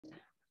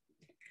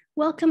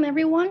Welcome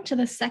everyone to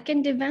the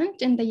second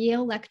event in the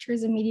Yale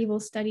Lectures in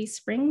Medieval Studies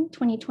Spring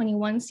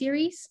 2021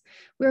 series.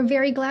 We're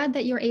very glad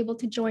that you're able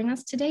to join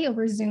us today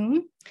over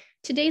Zoom.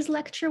 Today's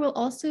lecture will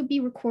also be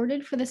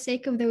recorded for the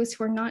sake of those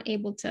who are not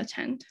able to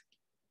attend.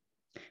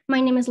 My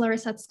name is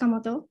Larissa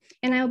Tsukamoto,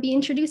 and I will be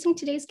introducing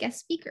today's guest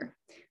speaker.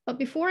 But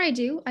before I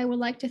do, I would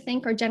like to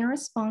thank our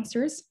generous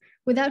sponsors,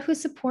 without whose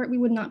support we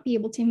would not be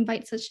able to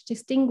invite such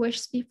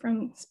distinguished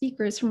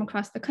speakers from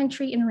across the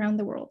country and around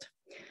the world.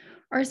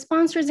 Our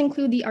sponsors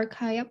include the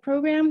Archaea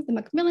program, the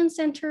Macmillan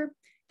Center,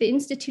 the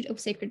Institute of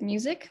Sacred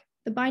Music,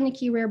 the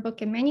Beinecke Rare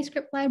Book and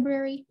Manuscript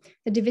Library,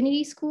 the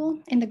Divinity School,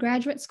 and the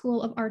Graduate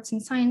School of Arts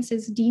and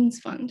Sciences Dean's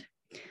Fund.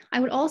 I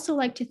would also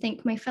like to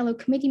thank my fellow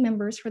committee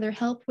members for their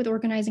help with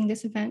organizing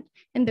this event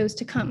and those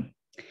to come.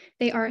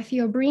 They are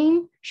Theo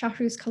Breen,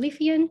 Shahruz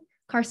Khalifian,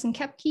 Carson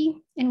Kepke,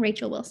 and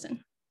Rachel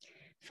Wilson.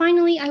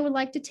 Finally, I would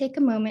like to take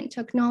a moment to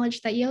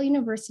acknowledge that Yale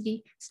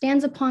University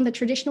stands upon the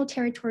traditional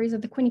territories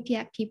of the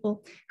Quinnipiac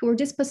people who were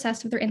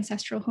dispossessed of their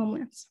ancestral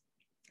homelands.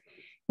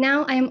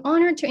 Now, I am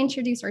honored to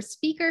introduce our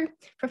speaker,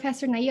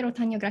 Professor Nahir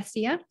Otaño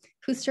Gracia,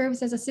 who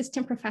serves as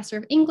Assistant Professor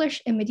of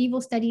English and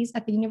Medieval Studies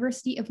at the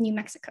University of New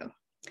Mexico.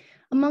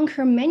 Among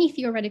her many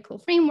theoretical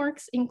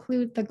frameworks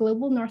include the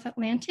Global North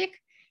Atlantic,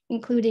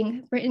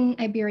 including Britain,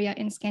 Iberia,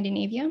 and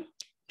Scandinavia,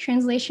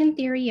 translation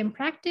theory and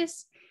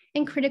practice,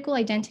 and critical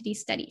identity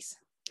studies.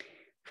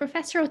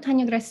 Professor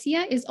Otaño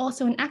Gracia is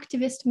also an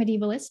activist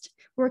medievalist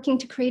working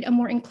to create a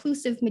more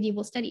inclusive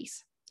medieval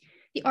studies.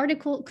 The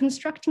article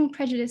Constructing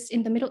Prejudice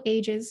in the Middle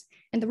Ages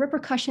and the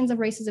Repercussions of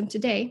Racism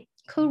Today,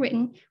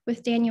 co-written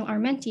with Daniel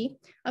Armenti,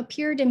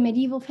 appeared in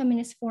Medieval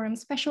Feminist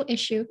Forum's special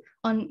issue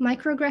on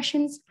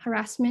microaggressions,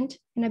 harassment,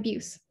 and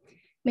abuse,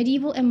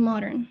 Medieval and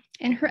Modern,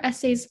 and her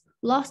essays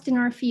Lost in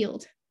Our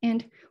Field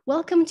and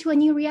Welcome to a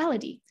New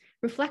Reality,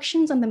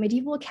 Reflections on the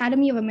Medieval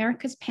Academy of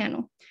America's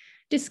panel,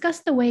 discuss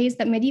the ways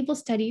that medieval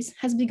studies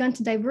has begun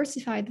to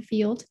diversify the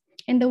field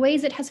and the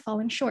ways it has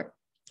fallen short.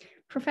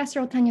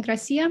 Professor Otaño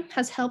Gracia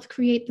has helped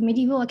create the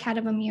Medieval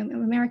Academy of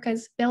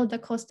America's Belle da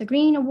Costa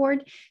Green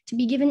Award to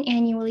be given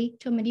annually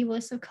to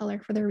medievalists of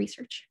color for their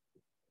research.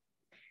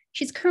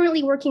 She's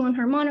currently working on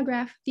her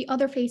monograph, The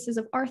Other Faces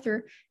of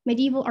Arthur,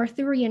 Medieval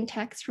Arthurian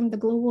Texts from the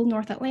Global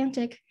North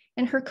Atlantic,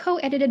 and her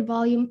co-edited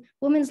volume,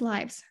 Women's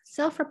Lives,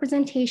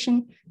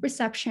 Self-Representation,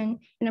 Reception,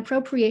 and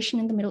Appropriation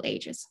in the Middle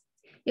Ages.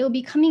 It will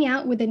be coming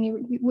out with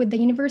the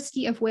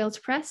University of Wales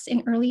Press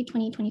in early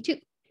 2022.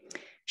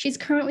 She's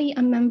currently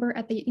a member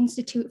at the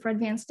Institute for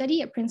Advanced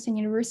Study at Princeton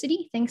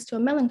University, thanks to a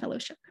Mellon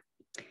Fellowship.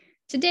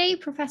 Today,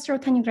 Professor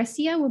Otaño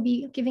Gracia will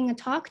be giving a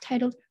talk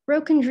titled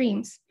Broken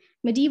Dreams,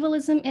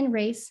 Medievalism and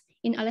Race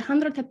in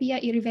Alejandro Tapia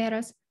y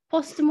Rivera's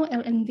Póstumo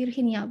el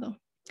Envirginiado.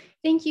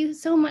 Thank you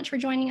so much for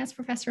joining us,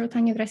 Professor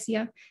Otaño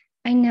Gracia.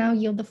 I now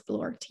yield the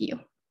floor to you.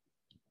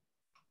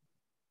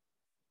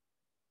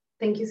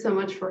 Thank you so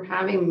much for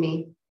having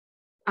me.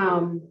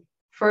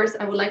 First,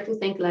 I would like to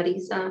thank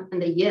Larissa and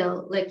the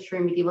Yale Lecture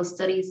in Medieval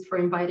Studies for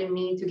inviting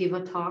me to give a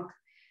talk,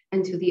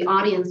 and to the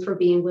audience for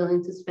being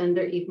willing to spend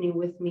their evening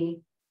with me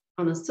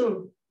on a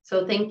Zoom.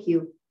 So thank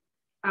you.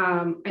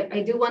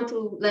 I do want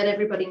to let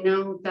everybody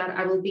know that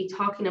I will be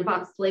talking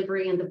about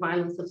slavery and the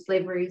violence of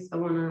slavery. So I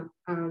want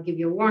to give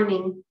you a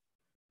warning.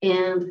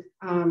 And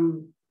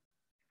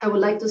I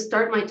would like to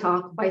start my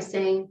talk by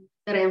saying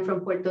that I am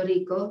from Puerto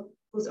Rico,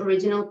 whose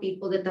original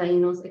people, the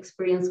Taínos,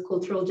 experienced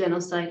cultural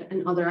genocide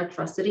and other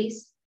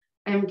atrocities.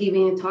 I am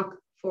giving a talk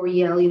for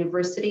Yale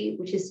University,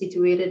 which is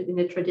situated in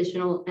the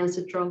traditional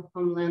ancestral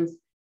homelands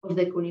of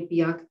the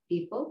Quinnipiac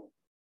people.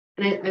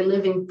 And I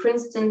live in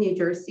Princeton, New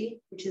Jersey,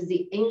 which is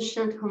the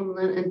ancient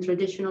homeland and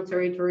traditional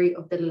territory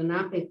of the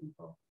Lenape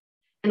people.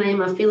 And I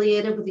am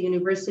affiliated with the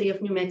University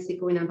of New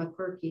Mexico in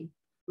Albuquerque,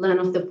 land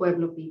of the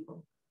Pueblo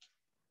people.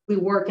 We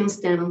work and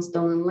stand on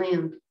stolen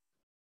land.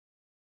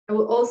 I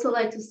would also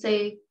like to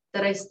say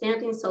that I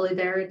stand in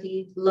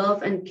solidarity,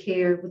 love, and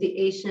care with the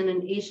Asian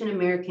and Asian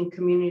American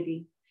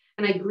community,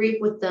 and I grieve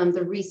with them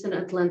the recent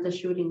Atlanta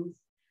shootings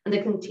and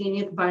the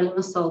continued violent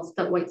assaults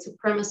that white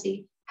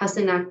supremacy has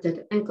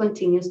enacted and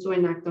continues to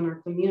enact on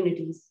our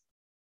communities.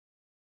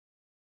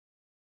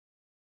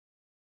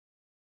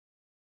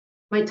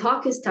 My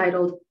talk is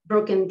titled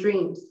Broken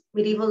Dreams,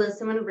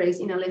 Medievalism and Race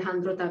in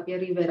Alejandro Tapia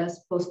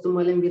Rivera's Póstumo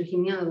el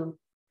Envirginiado,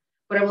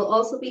 but I will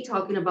also be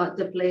talking about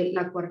the play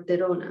La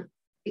Cuarterona,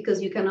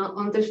 because you cannot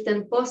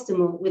understand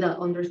Póstumo without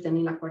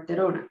understanding La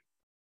Cuarterona.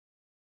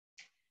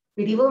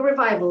 Medieval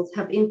revivals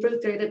have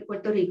infiltrated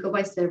Puerto Rico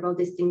by several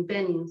distinct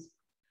venues.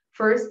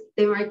 First,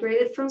 they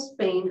migrated from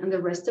Spain and the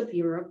rest of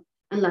Europe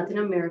and Latin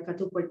America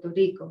to Puerto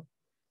Rico.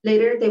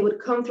 Later, they would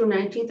come through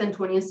 19th and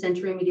 20th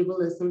century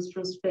medievalisms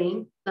from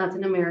Spain,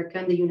 Latin America,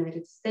 and the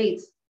United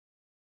States.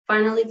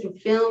 Finally, through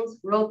films,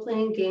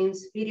 role-playing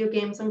games, video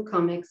games, and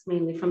comics,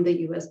 mainly from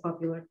the US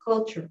popular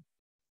culture.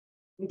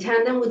 In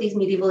tandem with these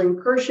medieval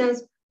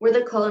incursions were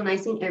the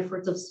colonizing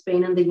efforts of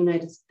Spain and the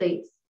United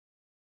States.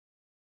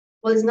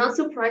 Well, it's not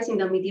surprising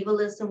that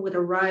medievalism would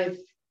arrive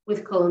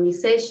with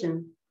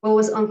colonization. What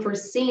was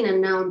unforeseen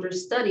and now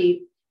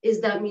understudied is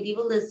that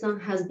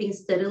medievalism has been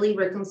steadily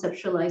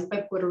reconceptualized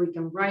by Puerto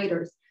Rican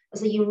writers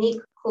as a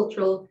unique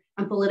cultural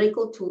and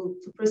political tool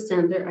to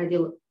present their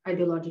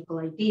ideological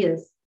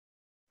ideas.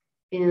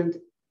 And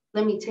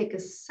let me take a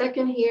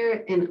second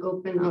here and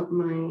open up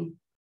my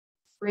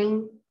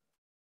screen.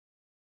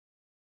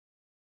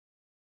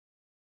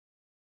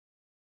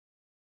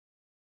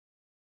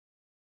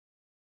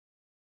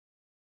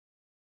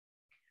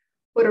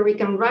 Puerto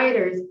Rican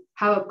writers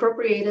have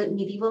appropriated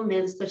medieval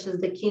myths such as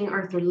the King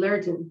Arthur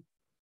legend.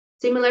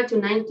 Similar to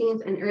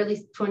 19th and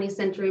early 20th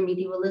century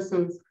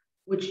medievalisms,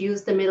 which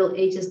used the Middle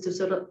Ages to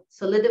sort of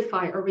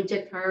solidify or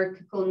reject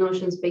hierarchical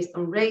notions based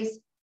on race,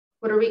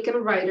 Puerto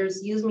Rican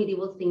writers use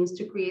medieval themes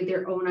to create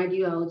their own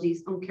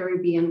ideologies on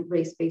Caribbean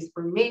race-based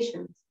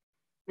formations.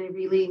 And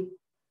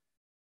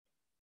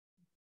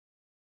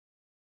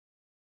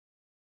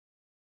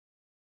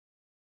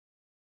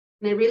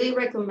I really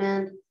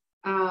recommend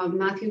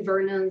Matthew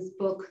Vernon's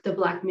book, The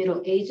Black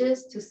Middle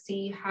Ages, to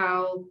see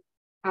how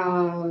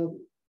in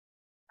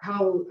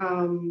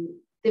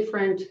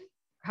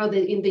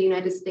the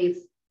United States,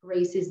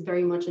 race is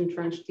very much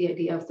entrenched the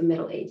idea of the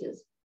Middle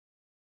Ages.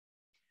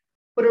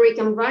 Puerto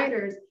Rican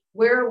writers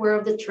were aware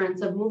of the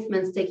trends of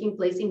movements taking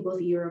place in both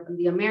Europe and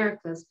the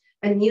Americas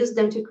and used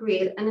them to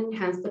create and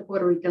enhance the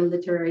Puerto Rican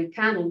literary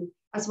canon,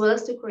 as well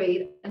as to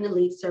create an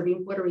elite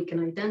serving Puerto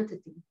Rican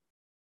identity.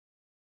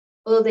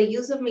 Although the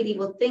use of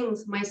medieval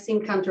themes might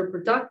seem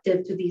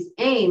counterproductive to these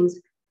aims,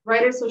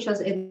 writers such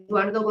as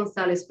Eduardo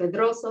González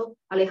Pedroso,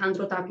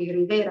 Alejandro Tapia y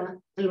Rivera,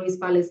 and Luis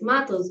Vales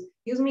Matos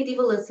use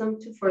medievalism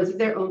to further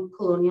their own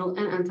colonial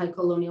and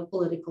anti-colonial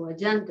political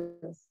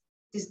agendas.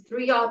 These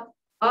three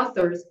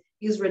authors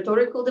use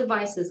rhetorical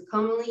devices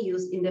commonly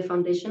used in the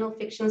foundational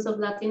fictions of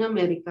Latin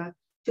America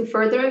to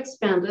further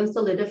expand and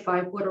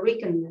solidify Puerto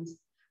Ricanness,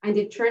 and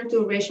they turn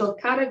to racial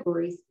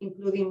categories,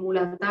 including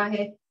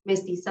mulataje,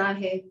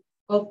 mestizaje,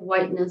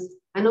 off-whiteness,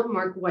 and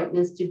unmarked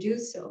whiteness to do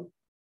so.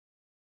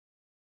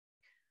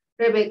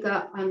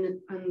 Rebecca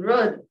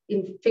Unruh,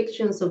 in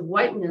Fictions of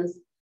Whiteness,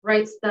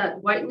 writes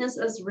that whiteness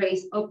as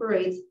race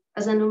operates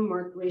as an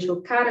unmarked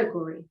racial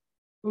category.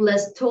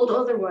 Unless told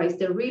otherwise,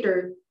 the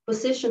reader,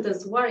 positioned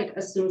as white,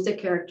 assumes the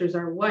characters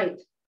are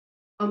white.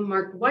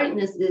 Unmarked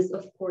whiteness is,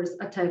 of course,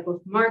 a type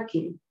of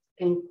marking,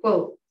 end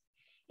quote.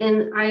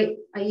 And I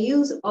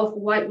use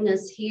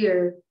off-whiteness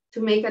here to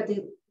make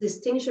a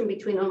distinction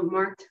between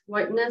unmarked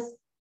whiteness,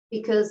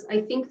 because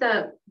I think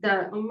that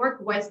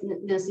unmarked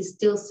whiteness is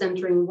still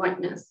centering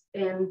whiteness.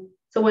 And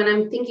so when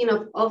I'm thinking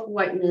of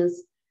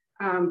off-whiteness,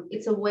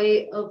 it's a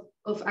way of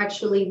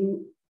actually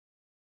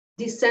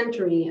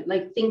decentering it,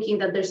 like thinking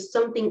that there's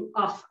something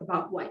off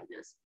about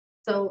whiteness.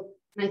 So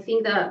I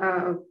think that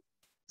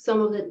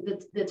some of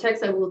the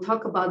texts I will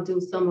talk about do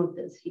some of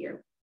this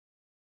here.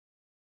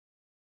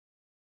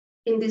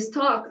 In this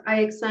talk,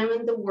 I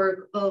examined the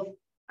work of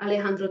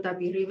Alejandro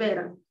Tapia y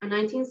Rivera, a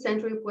 19th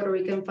century Puerto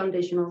Rican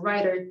foundational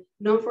writer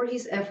known for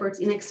his efforts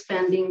in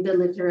expanding the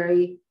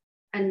literary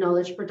and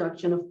knowledge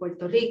production of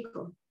Puerto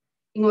Rico.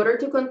 In order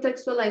to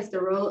contextualize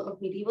the role of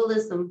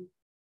medievalism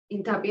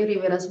in Tapia y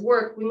Rivera's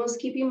work, we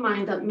must keep in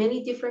mind that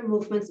many different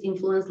movements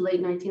influenced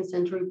late 19th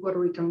century Puerto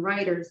Rican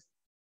writers.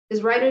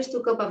 These writers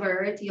took up a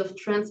variety of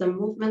trends and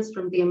movements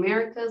from the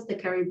Americas, the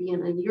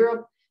Caribbean, and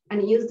Europe,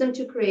 and used them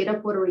to create a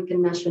Puerto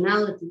Rican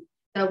nationality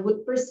that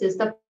would persist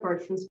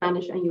apart from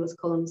Spanish and US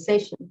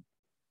colonization.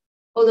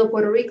 Although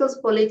Puerto Rico's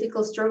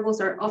political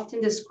struggles are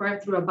often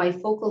described through a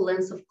bifocal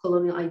lens of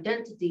colonial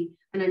identity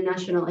and a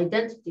national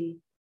identity,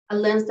 a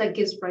lens that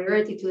gives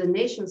priority to the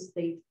nation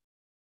state,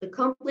 the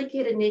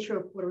complicated nature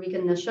of Puerto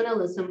Rican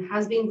nationalism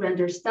has been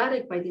rendered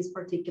static by this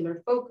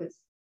particular focus.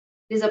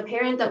 It is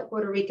apparent that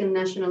Puerto Ricans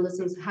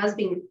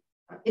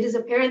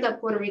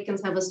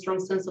have a strong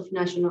sense of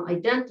national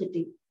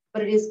identity,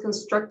 but it is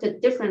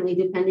constructed differently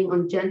depending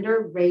on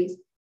gender, race,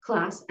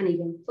 class, and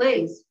even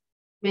place.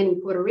 Many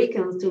Puerto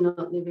Ricans do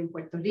not live in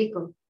Puerto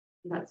Rico.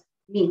 That's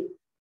me,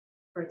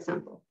 for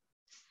example.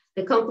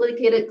 The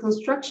complicated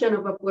construction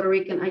of a Puerto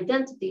Rican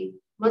identity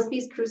must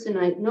be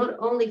scrutinized not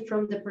only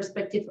from the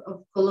perspective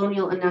of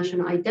colonial and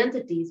national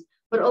identities,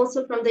 but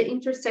also from the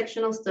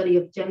intersectional study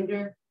of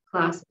gender,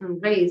 class, and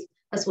race,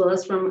 as well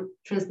as from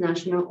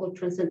transnational or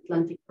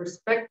transatlantic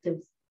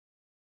perspectives.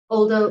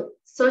 Although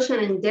such an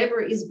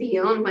endeavor is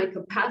beyond my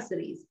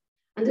capacities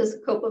and the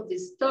scope of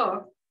this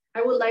talk,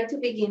 I would like to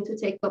begin to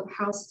take up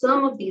how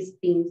some of these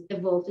themes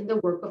evolved in the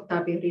work of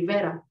Tapia y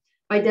Rivera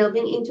by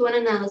delving into an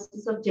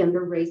analysis of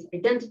gender, race,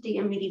 identity,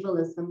 and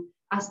medievalism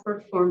as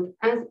performed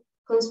and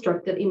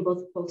constructed in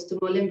both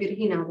Póstumo el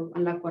Envirginiado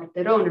and La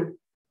Cuarterona.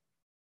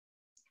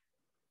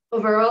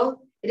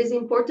 Overall, it is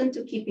important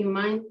to keep in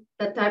mind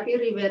that Tapia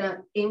y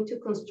Rivera aimed to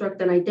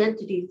construct an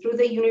identity through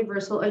the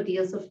universal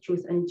ideas of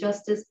truth and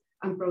justice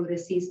and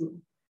progressismo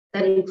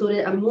that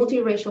included a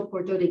multiracial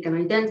Puerto Rican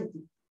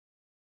identity.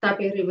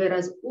 Tapia y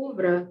Rivera's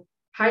oeuvre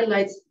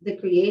highlights the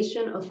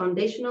creation of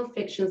foundational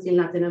fictions in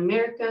Latin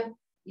America,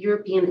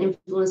 European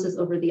influences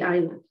over the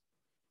island,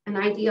 and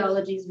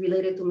ideologies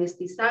related to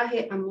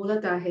mestizaje and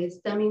mulataje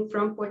stemming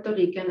from Puerto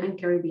Rican and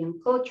Caribbean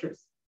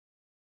cultures.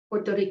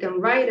 Puerto Rican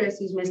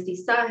writers use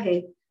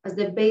mestizaje as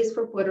the base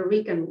for Puerto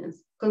Ricanness,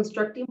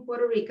 constructing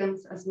Puerto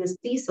Ricans as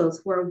mestizos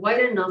who are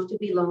white enough to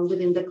belong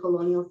within the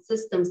colonial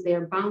systems they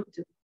are bound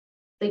to.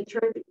 They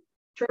turn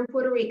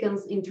Puerto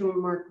Ricans into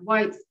unmarked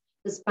whites,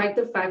 despite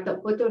the fact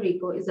that Puerto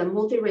Rico is a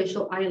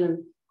multiracial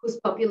island whose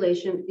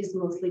population is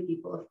mostly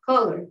people of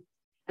color.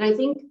 And I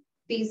think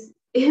this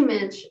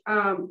image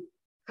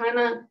kind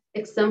of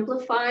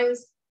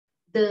exemplifies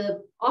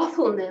the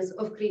awfulness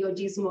of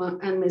criollismo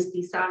and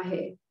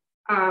mestizaje.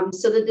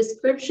 So the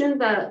description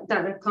that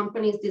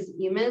accompanies this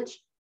image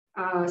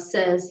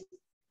says,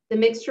 the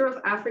mixture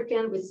of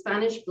African with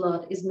Spanish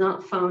blood is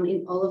not found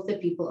in all of the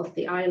people of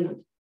the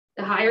island.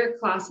 The higher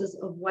classes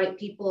of white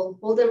people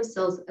hold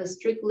themselves as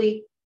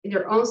strictly in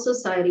their own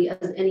society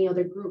as any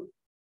other group.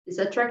 This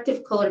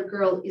attractive colored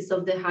girl is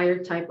of the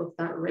higher type of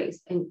that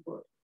race, end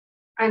quote.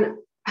 And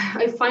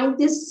I find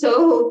this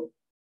so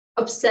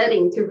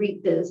upsetting to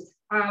read this.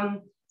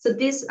 So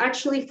this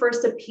actually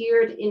first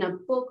appeared in a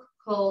book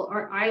called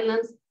Our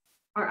Islands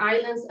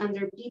and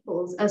Their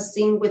Peoples, as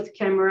seen with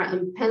camera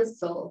and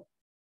pencil.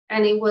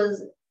 And it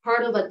was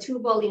part of a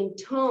 2-volume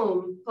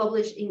tome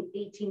published in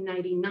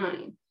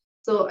 1899.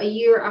 So a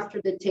year after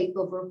the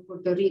takeover of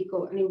Puerto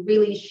Rico, and it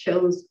really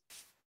shows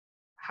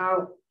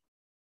how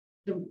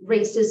the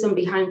racism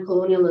behind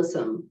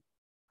colonialism,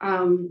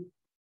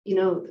 you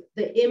know,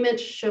 the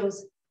image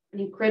shows an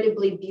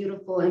incredibly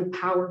beautiful and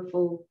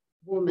powerful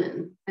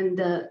woman, and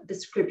the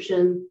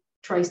description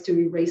tries to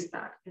erase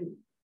that.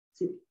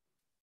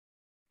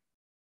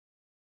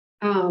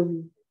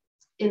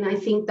 And I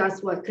think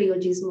that's what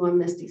criollismo and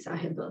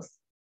mestizaje does.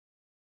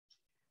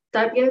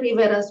 Tapia y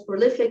Rivera's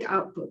prolific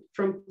output,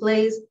 from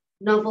plays,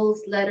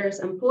 novels, letters,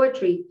 and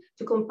poetry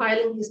to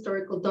compiling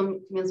historical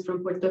documents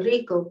from Puerto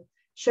Rico,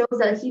 shows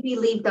that he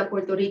believed that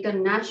Puerto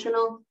Rican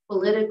national,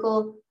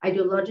 political,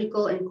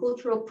 ideological, and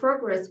cultural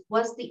progress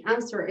was the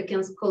answer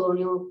against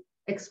colonial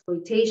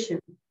exploitation.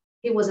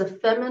 He was a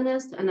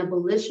feminist, an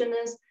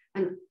abolitionist,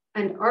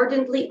 and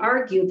ardently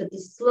argued that the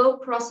slow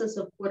process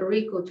of Puerto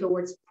Rico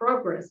towards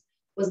progress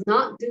was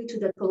not due to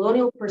the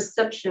colonial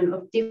perception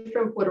of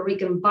different Puerto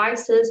Rican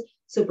vices,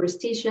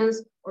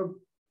 superstitions, or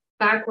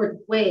backward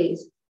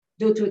ways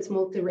due to its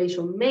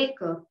multiracial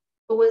makeup,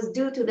 but was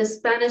due to the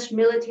Spanish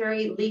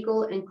military,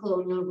 legal, and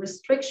colonial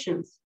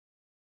restrictions.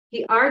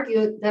 He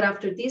argued that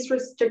after these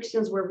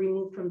restrictions were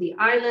removed from the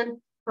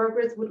island,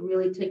 progress would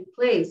really take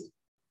place.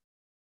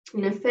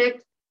 In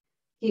effect,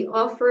 he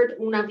offered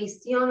una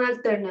visión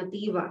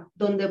alternativa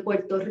donde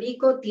Puerto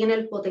Rico tiene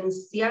el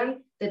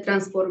potencial de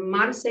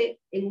transformarse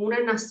en una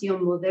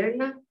nación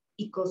moderna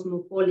y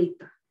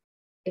cosmopolita.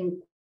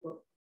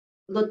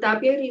 Though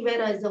Tapia y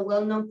Rivera is a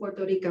well-known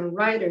Puerto Rican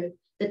writer,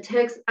 the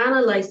texts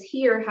analyzed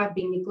here have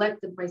been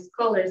neglected by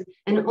scholars,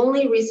 and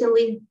only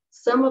recently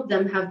some of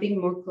them have been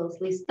more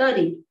closely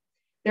studied.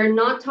 They're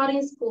not taught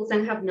in schools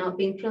and have not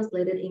been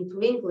translated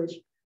into English,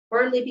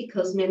 partly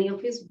because many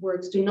of his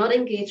works do not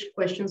engage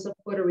questions of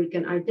Puerto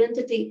Rican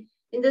identity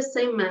in the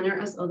same manner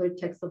as other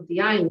texts of the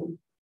island.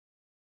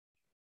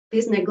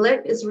 This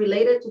neglect is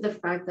related to the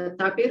fact that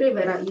Tapia y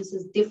Rivera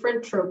uses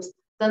different tropes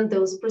than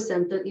those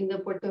presented in the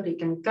Puerto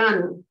Rican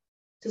canon,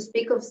 to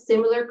speak of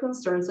similar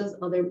concerns as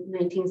other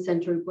 19th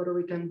century Puerto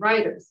Rican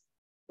writers.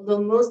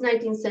 Although most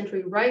 19th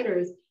century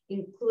writers,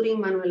 including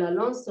Manuel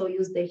Alonso,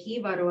 used the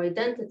Jíbaro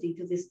identity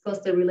to discuss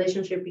the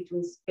relationship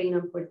between Spain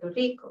and Puerto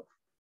Rico.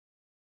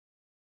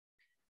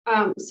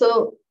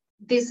 So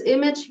this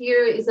image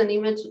here is an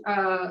image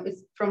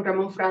it's from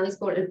Ramón Frades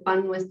called El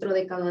Pan Nuestro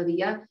de Cada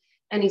Día.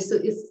 And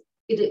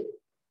it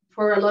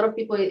for a lot of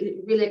people,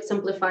 it really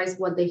exemplifies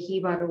what the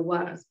Jíbaro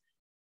was.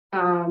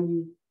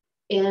 And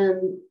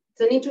it's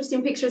an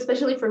interesting picture,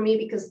 especially for me,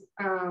 because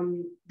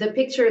the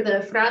picture,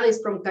 the Frades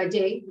from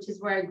Calle, which is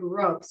where I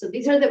grew up. So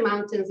these are the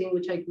mountains in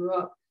which I grew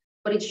up,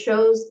 but it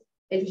shows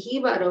El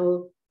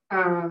Jíbaro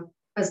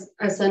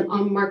as an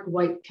unmarked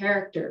white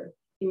character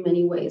in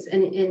many ways,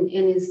 and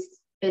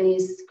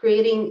is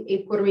creating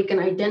a Puerto Rican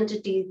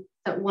identity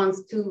that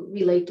wants to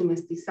relate to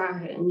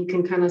mestizaje, and you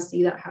can kind of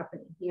see that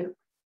happening here.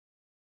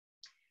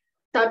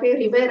 Tapia y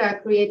Rivera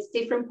creates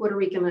different Puerto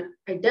Rican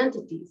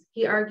identities.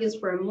 He argues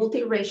for a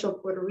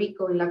multiracial Puerto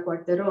Rico in La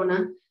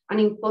Cuarterona, and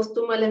in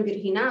Póstumo el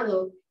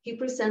Envirginiado, he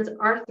presents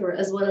Arthur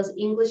as well as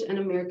English and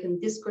American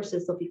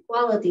discourses of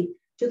equality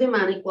to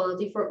demand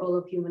equality for all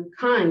of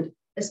humankind,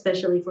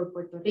 especially for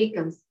Puerto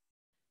Ricans.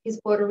 His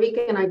Puerto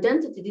Rican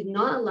identity did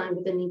not align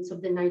with the needs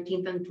of the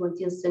 19th and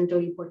 20th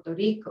century Puerto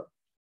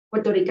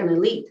Rican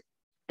elite.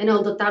 And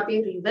although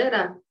Tapia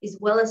Rivera is a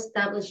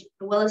well-established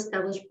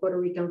Puerto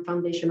Rican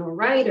foundational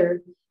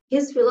writer,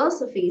 his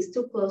philosophy is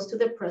too close to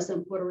the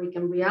present Puerto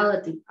Rican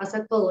reality as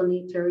a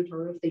colony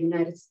territory of the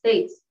United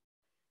States.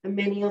 And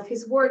many of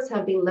his works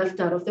have been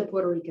left out of the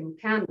Puerto Rican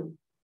canon.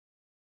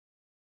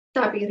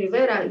 Tapia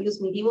Rivera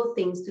used medieval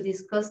themes to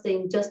discuss the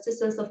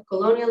injustices of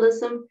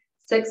colonialism,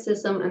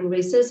 sexism, and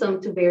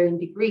racism to varying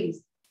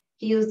degrees.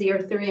 He used the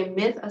Arthurian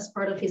myth as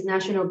part of his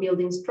national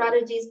building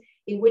strategies,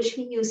 in which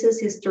he uses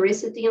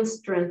historicity and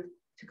strength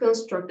to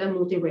construct a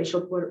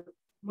multiracial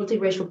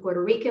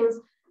Puerto Ricans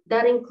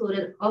that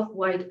included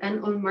off-white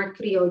and unmarked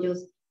criollos,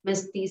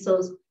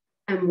 mestizos,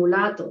 and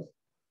mulattoes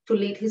to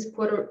lead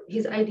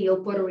his ideal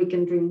Puerto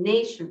Rican dream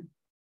nation.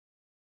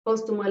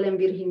 Póstumo el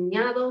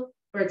Envirginiado,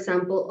 for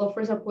example,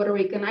 offers a Puerto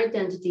Rican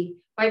identity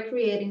by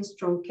creating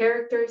strong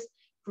characters,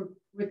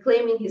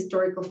 reclaiming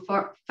historical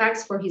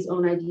facts for his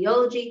own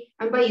ideology,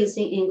 and by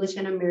using English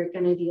and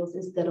American ideals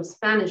instead of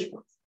Spanish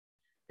ones.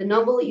 The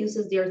novel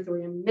uses the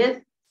Arthurian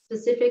myth,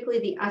 specifically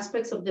the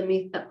aspects of the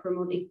myth that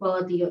promote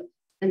equality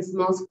and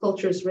small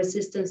cultures'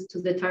 resistance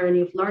to the tyranny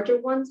of larger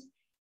ones,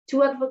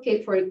 to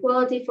advocate for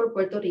equality for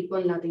Puerto Rico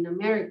and Latin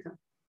America.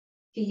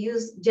 He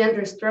used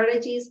gender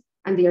strategies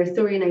and the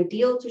Arthurian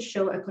ideal to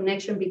show a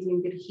connection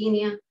between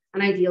Virginia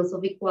and ideals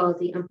of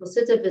equality and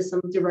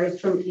positivism derived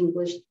from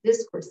English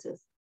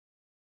discourses.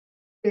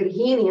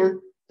 Virginia,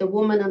 the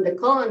woman on the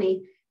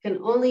colony, can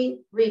only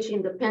reach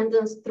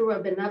independence through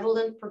a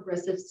benevolent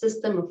progressive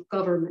system of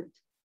government.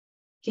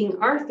 King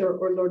Arthur,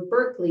 or Lord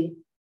Berkeley,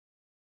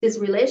 this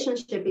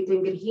relationship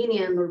between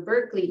Virginia and Lord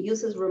Berkeley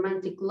uses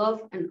romantic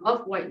love and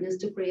off-whiteness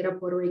to create a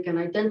Puerto Rican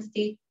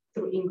identity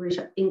through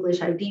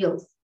English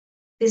ideals.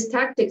 These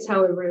tactics,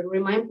 however,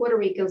 remind Puerto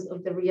Ricans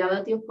of the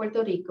reality of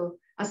Puerto Rico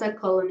as a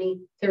colony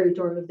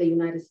territory of the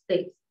United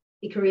States.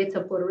 It creates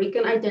a Puerto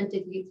Rican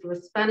identity through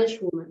a Spanish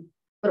woman,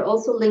 but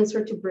also links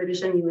her to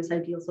British and US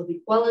ideals of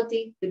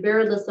equality,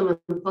 liberalism,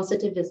 and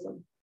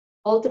positivism.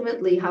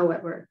 Ultimately,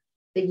 however,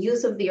 the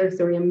use of the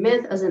Arthurian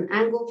myth as an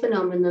Anglo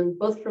phenomenon,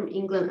 both from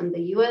England and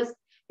the US,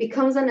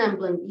 becomes an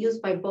emblem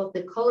used by both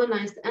the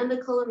colonized and the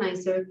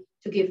colonizer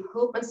to give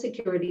hope and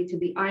security to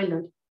the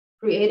island,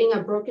 creating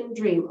a broken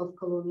dream of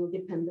colonial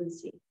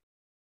dependency.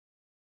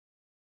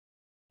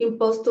 In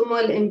Póstumo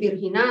el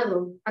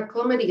Envirginado, a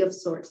comedy of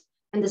sorts,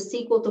 and the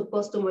sequel to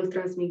Póstumo el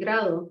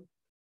Transmigrado,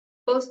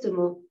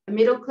 Póstumo, a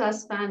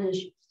middle-class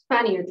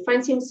Spaniard,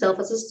 finds himself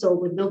as a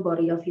soul with no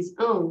body of his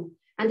own,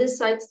 and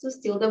decides to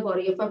steal the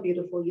body of a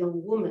beautiful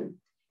young woman.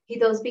 He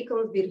thus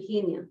becomes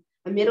Virginia,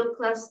 a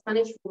middle-class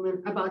Spanish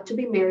woman about to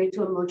be married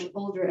to a much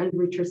older and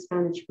richer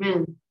Spanish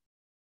man.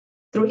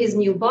 Through his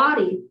new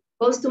body,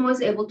 Póstumo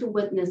is able to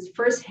witness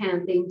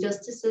firsthand the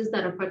injustices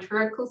that a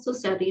patriarchal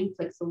society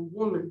inflicts on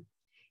women.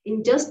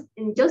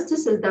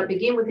 Injustices that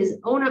begin with his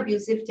own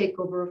abusive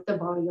takeover of the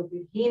body of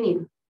Virginia.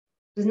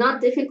 It is not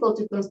difficult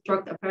to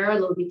construct a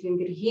parallel between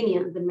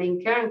Virginia, the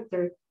main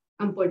character,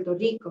 and Puerto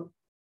Rico.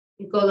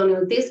 In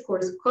colonial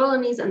discourse,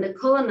 colonies and the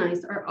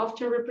colonized are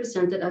often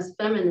represented as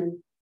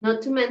feminine,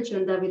 not to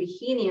mention that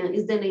Virginia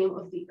is the name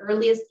of the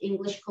earliest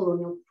English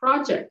colonial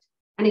project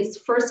and its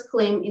first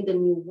claim in the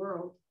New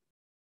World.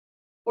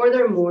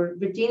 Furthermore,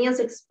 Virginia's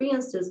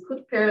experiences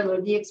could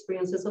parallel the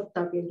experiences of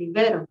Tapia y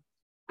Rivera.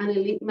 An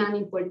elite man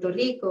in Puerto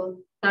Rico,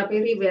 Tapia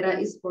y Rivera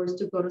is forced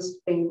to go to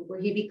Spain,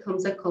 where he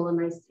becomes a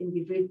colonized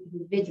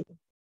individual.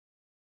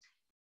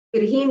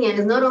 Virginia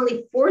is not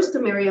only forced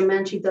to marry a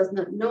man she does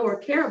not know or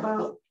care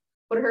about,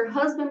 but her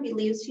husband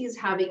believes she is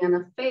having an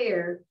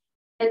affair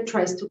and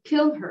tries to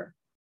kill her.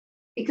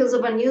 Because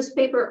of a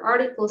newspaper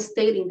article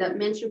stating that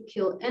men should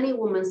kill any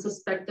woman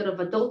suspected of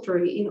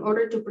adultery in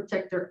order to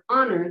protect their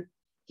honor,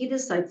 he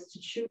decides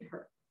to shoot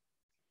her.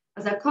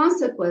 As a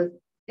consequence,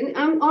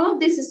 and all of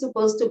this is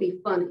supposed to be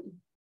funny.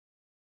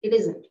 It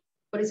isn't,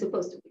 but it's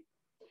supposed to be.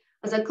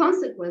 As a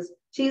consequence,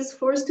 she is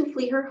forced to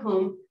flee her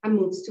home and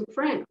moves to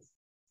France.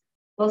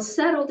 While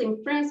settled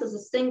in France as a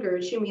singer,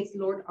 she meets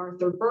Lord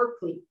Arthur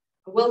Berkeley,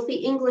 a wealthy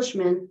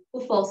Englishman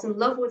who falls in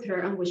love with her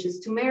and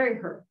wishes to marry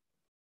her.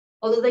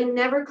 Although they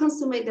never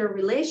consummate their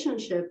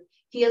relationship,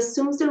 he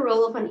assumes the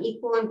role of an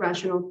equal and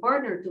rational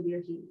partner to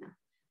Virginia,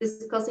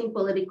 discussing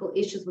political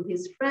issues with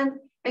his friend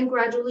and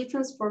gradually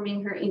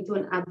transforming her into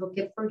an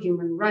advocate for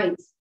human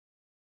rights.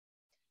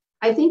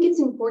 I think it's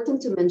important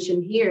to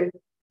mention here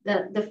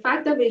that the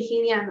fact that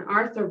Virginia and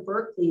Arthur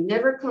Berkeley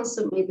never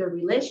consummate their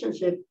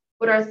relationship,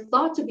 but are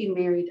thought to be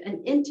married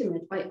and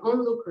intimate by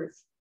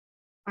onlookers,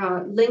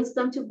 links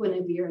them to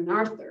Guinevere and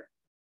Arthur.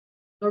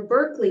 Lord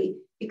Berkeley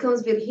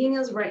becomes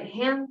Virginia's right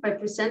hand by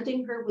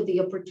presenting her with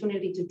the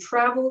opportunity to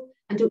travel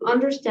and to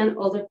understand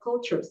other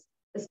cultures,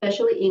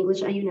 especially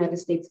English and United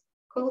States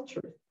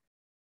culture.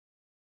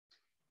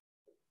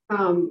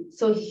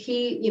 So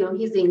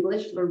he's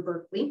English, Lord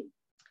Berkeley,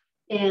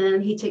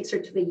 and he takes her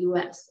to the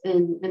US,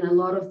 and a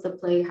lot of the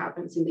play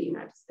happens in the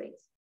United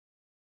States.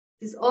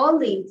 This all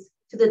leads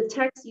to the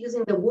text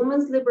using the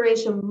women's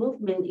liberation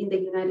movement in the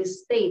United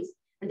States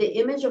and the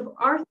image of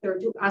Arthur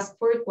to ask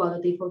for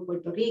equality for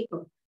Puerto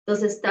Rico,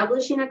 thus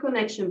establishing a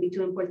connection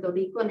between Puerto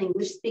Rico and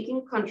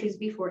English-speaking countries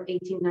before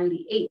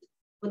 1898,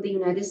 when the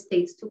United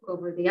States took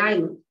over the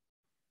island.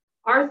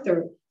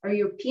 Arthur, a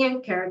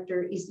European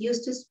character, is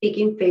used to speak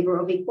in favor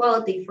of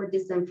equality for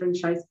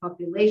disenfranchised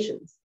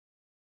populations.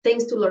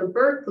 Thanks to Lord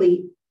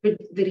Berkeley,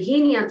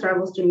 Virginia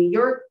travels to New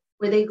York,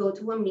 where they go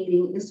to a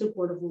meeting in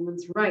support of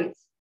women's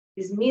rights.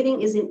 This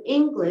meeting is in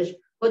English,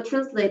 but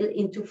translated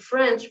into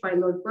French by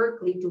Lord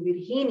Berkeley to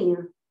Virginia.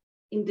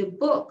 In the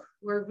book,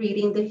 we're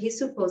reading his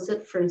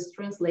supposed French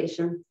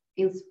translation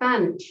in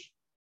Spanish.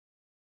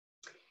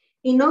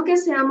 Y no que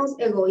seamos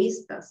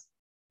egoístas,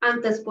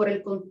 Antes, por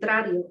el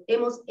contrario,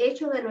 hemos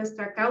hecho de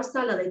nuestra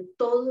causa la de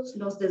todos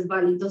los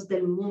desvalidos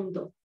del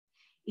mundo.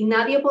 Y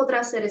nadie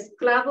podrá ser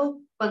esclavo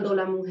cuando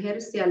la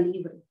mujer sea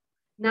libre.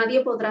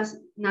 Nadie podrá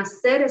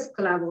nacer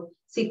esclavo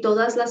si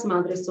todas las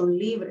madres son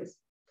libres.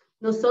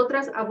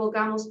 Nosotras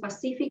abogamos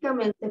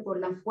pacíficamente por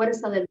la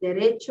fuerza del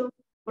derecho,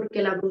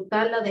 porque la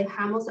brutal la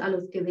dejamos a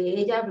los que de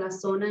ella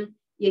blasonan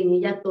y en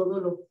ella todo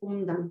lo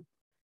fundan.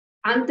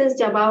 Antes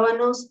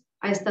llamábamos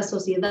a esta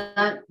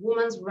sociedad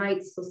Women's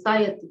Rights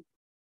Society.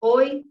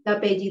 Hoy la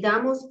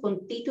apellidamos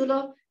con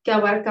título que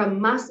abarca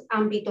más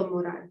ámbito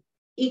moral,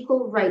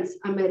 Equal Rights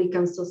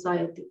American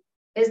Society.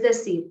 Es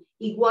decir,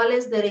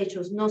 iguales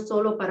derechos no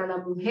solo para la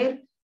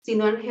mujer,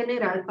 sino en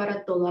general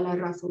para toda la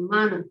raza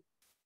humana.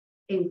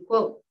 End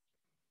quote.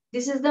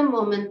 This is the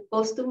moment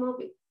Póstumo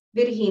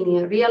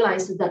Virginia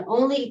realizes that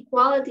only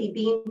equality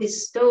being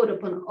bestowed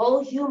upon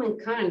all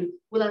humankind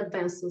will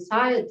advance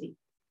society.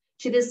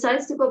 She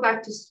decides to go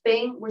back to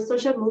Spain, where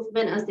such a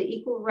movement as the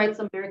Equal Rights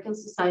American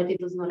Society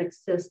does not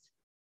exist.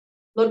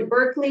 Lord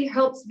Berkeley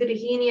helps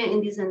Virginia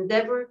in this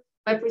endeavor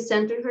by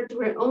presenting her to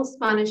her own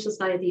Spanish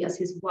society as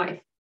his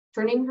wife,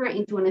 turning her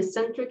into an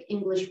eccentric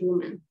English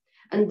woman,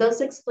 and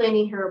thus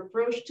explaining her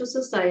approach to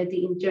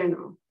society in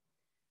general.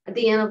 At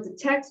the end of the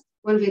text,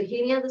 when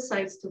Virginia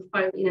decides to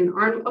fight in an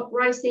armed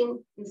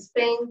uprising in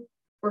Spain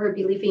for her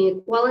belief in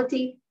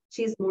equality,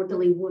 she's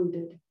mortally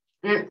wounded.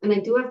 And I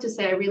do have to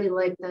say, I really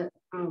like that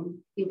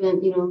even,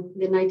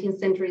 the 19th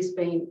century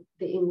Spain,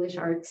 the English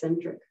are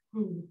eccentric.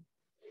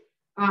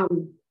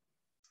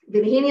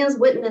 Virginia's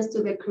witness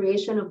to the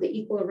creation of the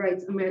Equal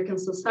Rights American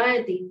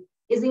Society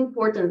is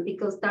important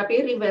because Tapia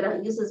y Rivera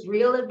uses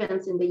real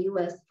events in the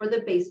US for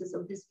the basis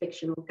of this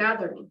fictional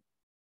gathering.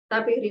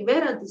 Tapia y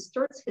Rivera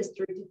distorts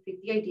history to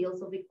fit the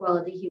ideals of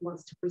equality he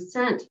wants to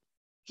present.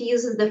 He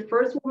uses the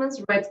first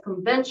women's rights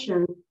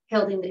convention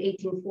held in the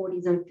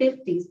 1840s and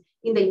 50s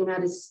in the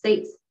United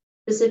States,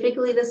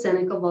 specifically the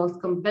Seneca Falls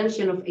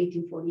Convention of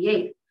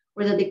 1848,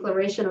 where the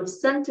Declaration of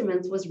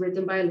Sentiments was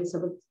written by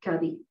Elizabeth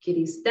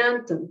Cady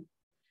Stanton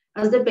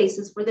as the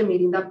basis for the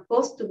meeting that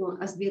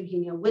Póstumo as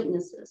Virginia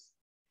witnesses.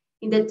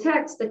 In the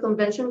text, the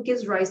convention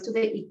gives rise to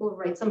the Equal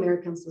Rights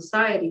American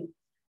Society.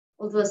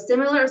 Although a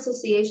similar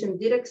association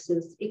did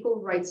exist,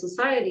 Equal Rights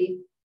Society,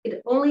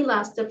 it only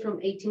lasted from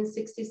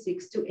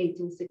 1866 to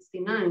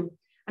 1869,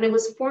 and it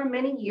was formed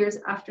many years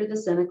after the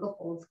Seneca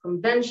Falls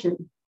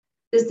Convention.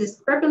 This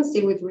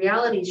discrepancy with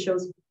reality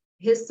shows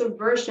his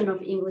subversion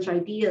of English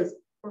ideas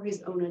for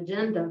his own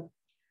agenda.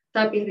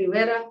 Tapia y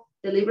Rivera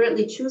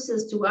deliberately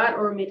chooses to add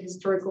or omit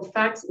historical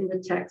facts in the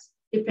text,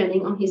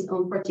 depending on his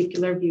own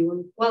particular view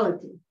on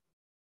equality.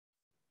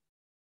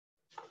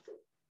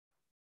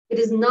 It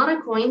is not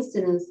a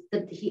coincidence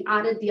that he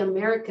added the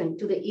American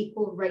to the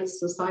Equal Rights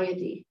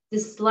Society.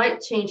 This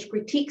slight change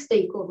critiques the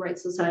Equal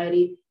Rights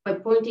Society by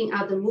pointing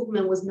out the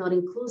movement was not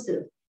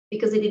inclusive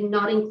because it did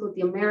not include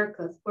the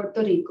Americas,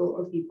 Puerto Rico,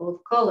 or people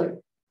of color.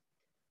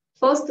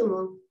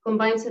 Póstumo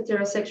combines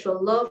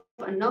heterosexual love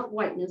and not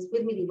whiteness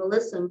with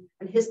medievalism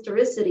and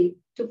historicity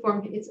to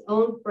form its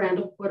own brand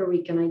of Puerto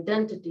Rican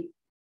identity.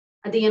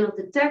 At the end of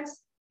the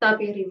text,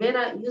 Tapia y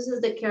Rivera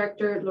uses the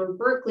character Lord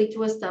Berkeley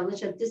to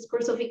establish a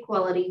discourse of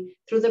equality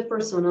through the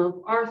persona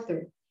of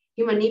Arthur.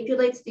 He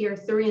manipulates the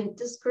Arthurian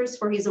discourse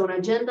for his own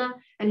agenda,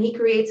 and he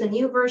creates a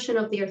new version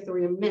of the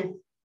Arthurian myth.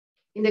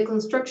 In the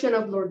construction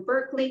of Lord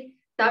Berkeley,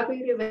 Tapia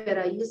y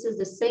Rivera uses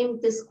the same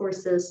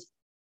discourses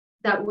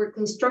that were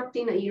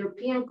constructing a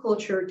European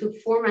culture to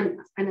form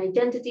an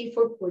identity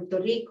for Puerto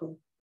Rico.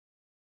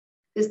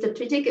 The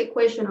strategic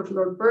equation of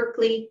Lord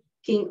Berkeley,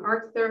 King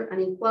Arthur,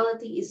 and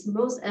equality is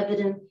most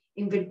evident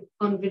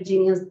on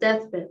Virginia's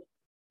deathbed.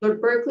 Lord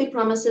Berkeley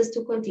promises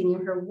to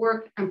continue her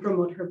work and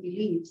promote her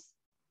beliefs.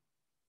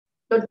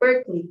 Lord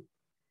Berkeley,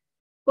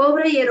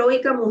 pobre y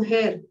heroica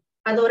mujer,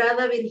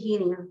 adorada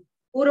Virginia,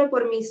 juro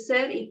por mi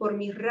ser y por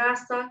mi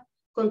raza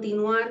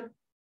continuar,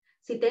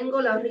 si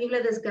tengo la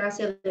horrible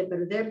desgracia de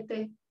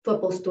perderte, tu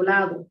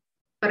apostolado,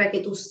 para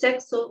que tu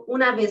sexo,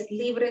 una vez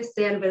libre,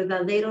 sea el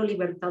verdadero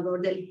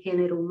libertador del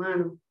género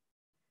humano.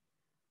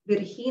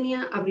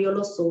 Virginia abrió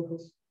los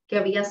ojos, que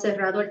había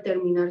cerrado al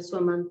terminar su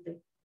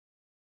amante,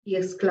 y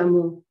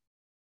exclamó,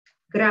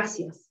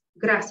 gracias,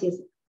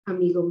 gracias,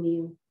 amigo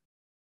mío.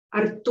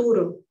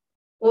 Arturo,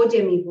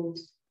 oye mi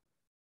voz.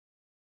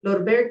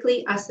 Lord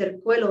Berkeley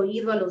acercó el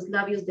oído a los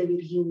labios de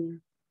Virginia.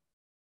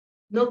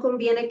 No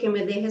conviene que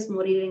me dejes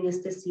morir en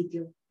este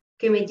sitio,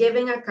 que me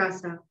lleven a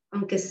casa,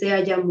 aunque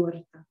sea ya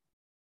muerta.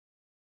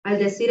 Al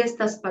decir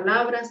estas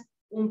palabras,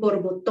 un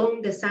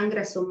borbotón de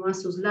sangre asomó a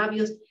sus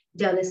labios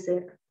ya de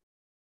cera.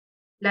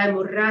 La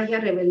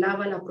hemorragia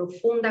revelaba la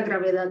profunda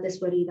gravedad de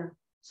su herida.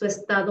 Su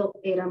estado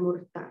era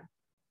mortal.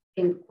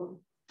 End quote.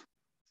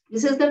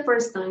 This is the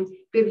first time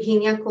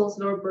Virginia calls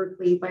Lord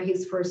Berkeley by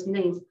his first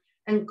name,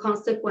 and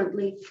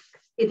consequently,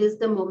 it is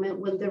the moment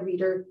when the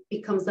reader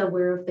becomes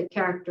aware of the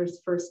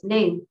character's first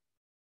name.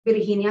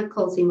 Virginia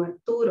calls him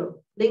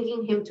Arturo,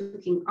 linking him to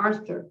King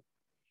Arthur.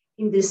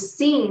 In this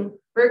scene,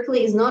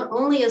 Berkeley is not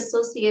only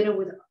associated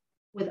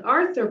with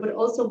Arthur, but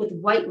also with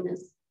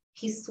whiteness.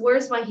 He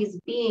swears by his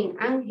being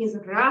and his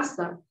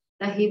raza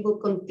that he will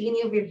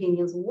continue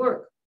Virginia's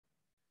work.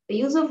 The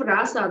use of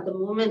raza at the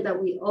moment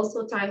that we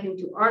also tie him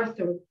to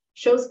Arthur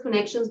shows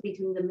connections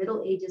between the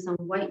Middle Ages and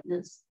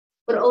whiteness,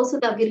 but also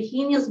that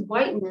Virginia's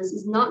whiteness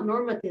is not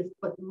normative,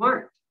 but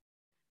marked.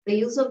 The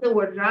use of the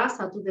word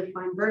raza to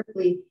define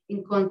Berkeley,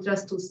 in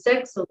contrast to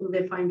sexo to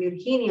define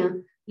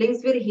Virginia,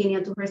 links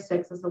Virginia to her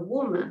sex as a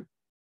woman,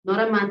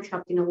 not a man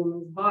trapped in a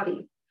woman's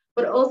body,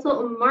 but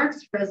also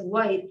unmarks her as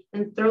white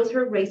and throws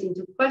her race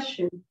into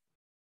question.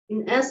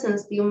 In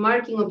essence, the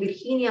unmarking of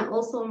Virginia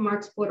also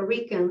unmarks Puerto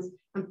Ricans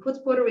and puts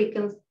Puerto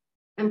Ricanness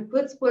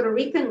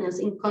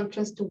in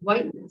contrast to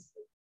whiteness.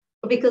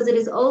 Because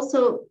it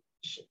also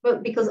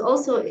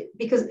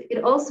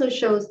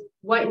shows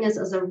whiteness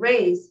as a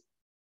race,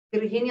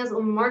 Virginia's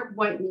unmarked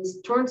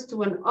whiteness turns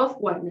to an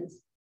off-whiteness.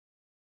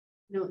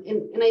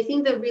 And I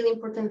think the really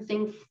important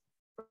thing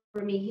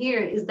for me here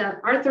is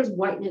that Arthur's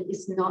whiteness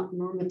is not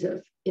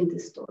normative in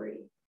this story.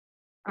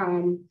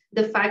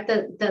 The fact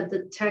that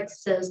the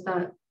text says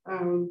that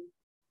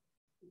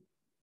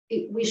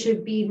we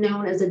should be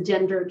known as a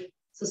gendered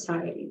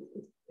society.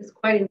 It's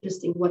quite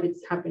interesting what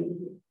is happening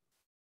here.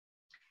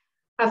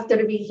 After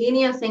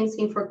Virginia thanks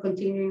him for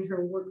continuing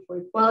her work for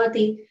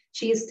equality,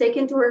 she is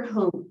taken to her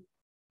home.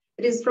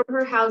 It is from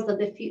her house that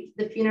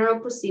the funeral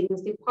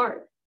proceedings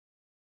depart.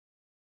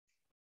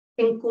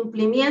 En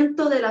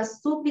cumplimiento de la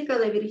súplica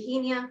de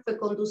Virginia, fue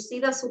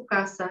conducida a su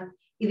casa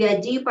y de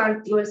allí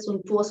partió el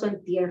suntuoso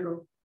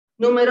entierro.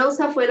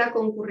 Numerosa fue la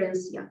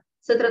concurrencia.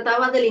 Se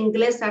trataba de la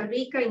inglesa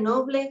rica y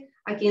noble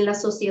a quien la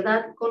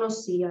sociedad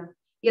conocía,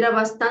 y era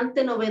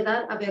bastante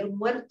novedad haber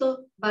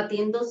muerto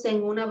batiéndose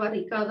en una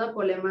barricada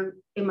por la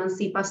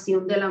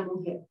emancipación de la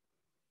mujer.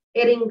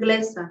 Era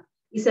inglesa,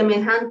 y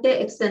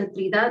semejante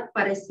excentridad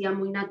parecía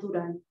muy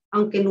natural,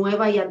 aunque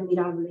nueva y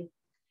admirable.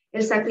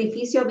 El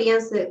sacrificio había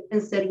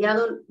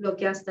enseriado lo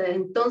que hasta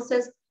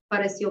entonces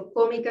pareció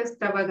cómica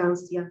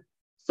extravagancia,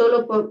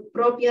 solo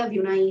propia de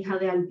una hija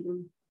de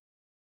Albion.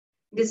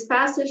 In this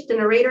passage, the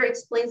narrator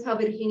explains how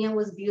Virginia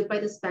was viewed by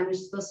the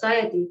Spanish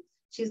society.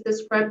 She's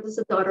described as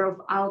a daughter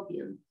of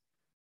Albion.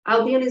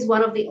 Albion is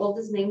one of the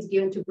oldest names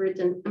given to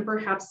Britain and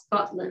perhaps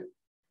Scotland.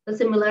 The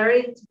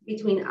similarities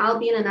between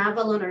Albion and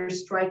Avalon are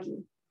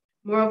striking.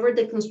 Moreover,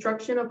 the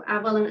construction of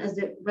Avalon as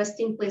the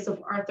resting place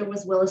of Arthur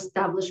was well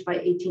established by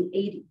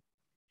 1880.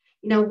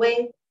 In a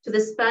way, to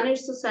the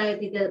Spanish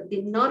society that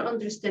did not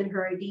understand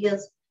her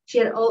ideas, she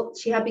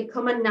had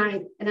become a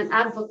knight and an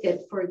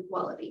advocate for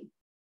equality.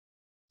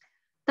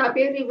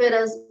 Tapia y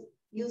Rivera's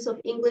use of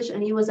English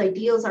and US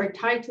ideals are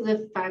tied to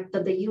the fact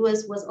that the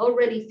US was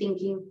already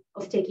thinking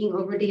of taking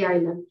over the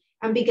island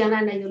and began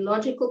an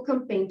ideological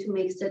campaign to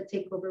make said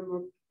takeover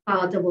more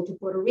palatable to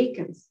Puerto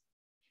Ricans.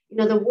 In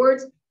other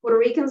words, Puerto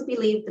Ricans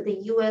believed that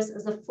the US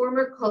as a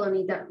former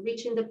colony that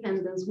reached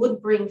independence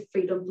would bring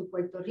freedom to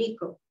Puerto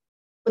Rico.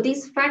 But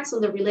these facts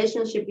on the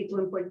relationship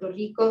between Puerto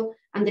Rico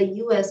and the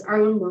US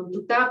are unknown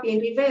to Tapia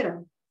y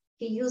Rivera.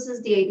 He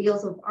uses the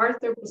ideals of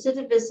Arthur,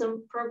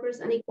 positivism,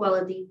 progress, and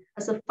equality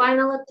as a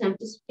final attempt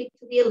to speak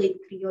to the elite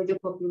Criollo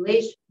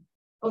population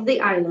of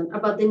the island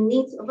about the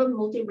needs of a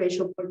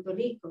multiracial Puerto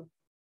Rico.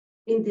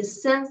 In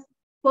this sense,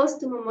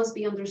 Póstumo must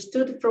be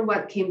understood from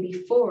what came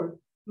before,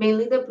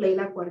 mainly the play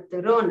La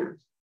Cuarterona,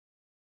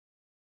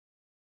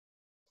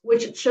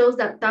 which shows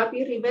that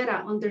Tapia y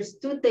Rivera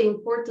understood the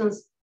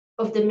importance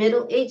of the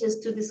Middle Ages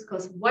to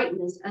discuss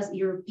whiteness as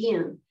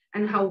European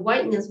and how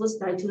whiteness was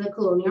tied to the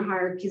colonial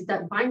hierarchies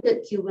that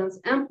binded Cubans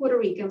and Puerto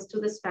Ricans to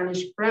the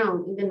Spanish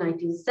crown in the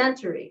 19th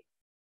century.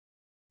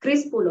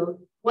 Crispulo,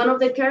 one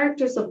of the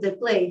characters of the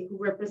play who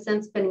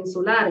represents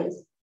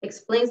Peninsulares,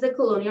 explains the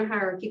colonial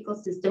hierarchical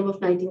system of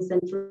 19th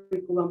century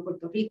Cuba and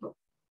Puerto Rico.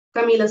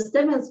 Camila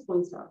Stevens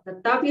points out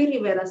that Tapia y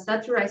Rivera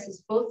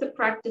satirizes both the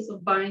practice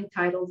of buying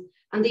titles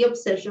and the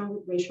obsession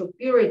with racial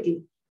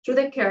purity through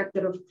the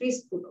character of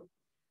Crispulo,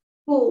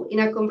 who, in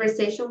a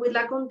conversation with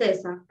La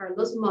Condesa,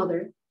 Carlos'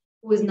 mother,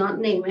 who is not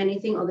named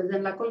anything other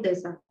than La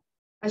Condesa,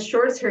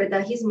 assures her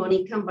that his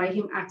money can buy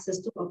him access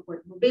to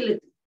upward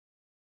mobility.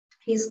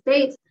 He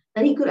states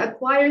that he could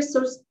acquire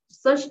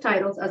such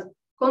titles as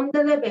Conde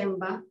de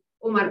Bemba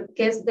or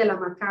Marqués de la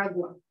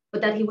Macagua,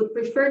 but that he would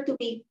prefer to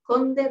be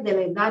Conde de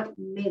la Edad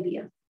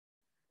Media.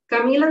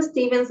 Camila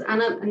Stevens'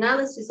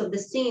 analysis of the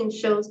scene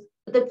shows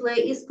that the play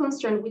is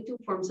concerned with two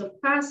forms of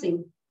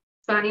passing: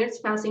 Spaniards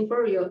passing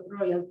for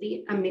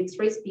royalty and mixed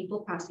race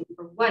people passing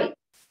for white.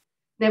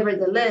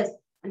 Nevertheless,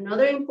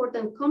 another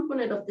important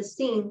component of the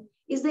scene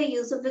is the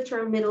use of the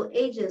term Middle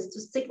Ages to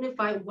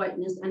signify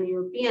whiteness and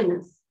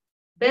Europeanness.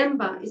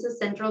 Bemba is a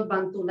central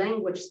Bantu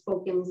language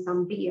spoken in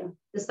Zambia,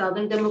 the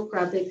Southern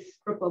Democratic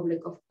Republic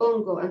of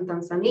Congo and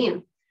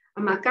Tanzania.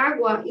 And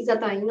Macagua is a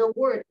Taino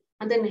word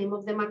and the name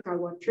of the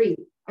Macagua tree,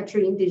 a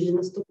tree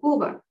indigenous to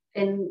Cuba.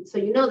 And so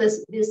you know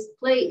this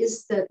play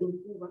is set in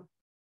Cuba.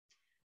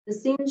 The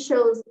scene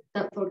shows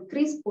that for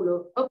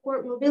Crispulo,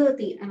 upward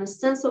mobility and a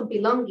sense of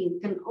belonging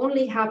can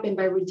only happen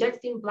by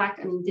rejecting Black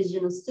and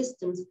indigenous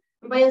systems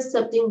and by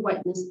accepting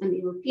whiteness and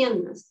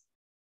Europeanness.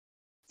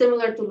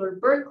 Similar to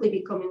Lord Berkeley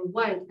becoming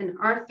white and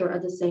Arthur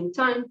at the same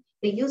time,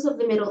 the use of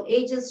the Middle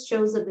Ages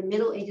shows that the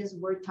Middle Ages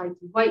were tied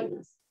to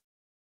whiteness.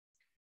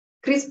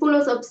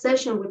 Crispulo's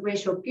obsession with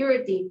racial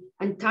purity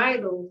and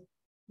title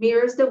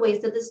mirrors the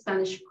ways that the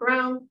Spanish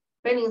crown,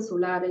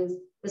 peninsulares,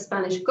 the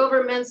Spanish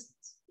governments,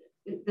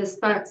 the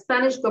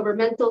Spanish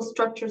governmental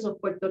structures of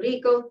Puerto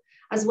Rico,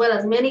 as well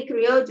as many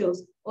criollos,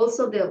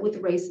 also dealt with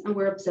race and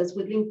were obsessed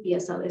with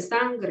limpieza de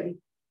sangre,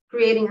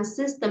 creating a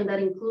system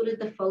that included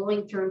the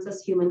following terms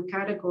as human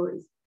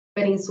categories: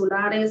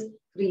 peninsulares,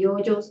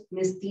 criollos,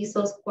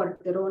 mestizos,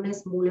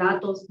 cuarterones,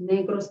 mulatos,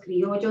 negros,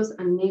 criollos,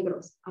 and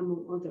negros,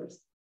 among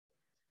others.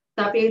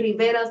 Tapia y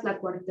Rivera's La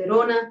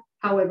Cuarterona,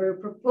 however,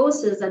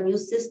 proposes a new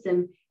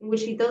system in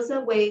which he does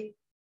away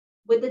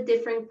with the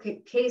different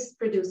case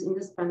produced in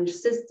the Spanish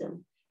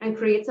system and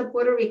creates a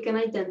Puerto Rican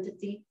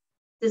identity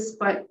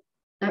despite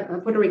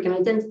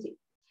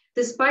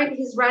Despite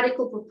his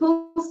radical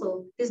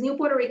proposal, this new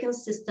Puerto Rican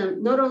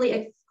system not only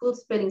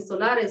excludes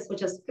peninsulares,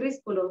 such as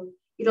Crispulo,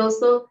 it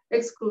also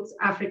excludes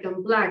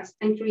African Blacks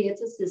and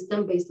creates a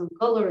system based on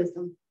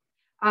colorism.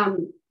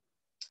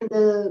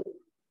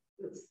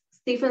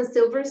 Stephen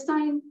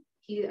Silverstein,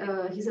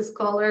 he's a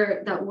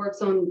scholar that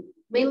works on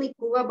mainly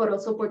Cuba, but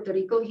also Puerto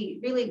Rico.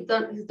 He's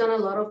done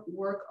a lot of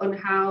work on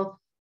how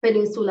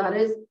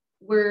peninsulares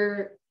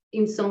were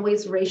in some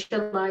ways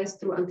racialized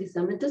through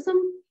anti-Semitism.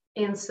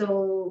 And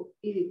so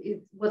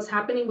what's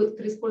happening with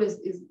Crispulo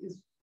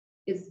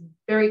is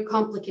very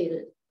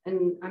complicated,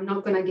 and I'm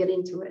not gonna get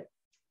into it,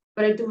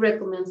 but I do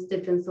recommend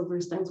Stephen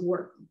Silverstein's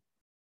work.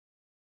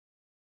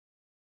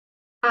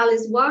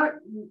 Alice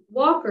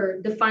Walker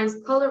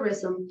defines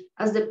colorism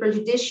as the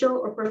prejudicial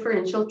or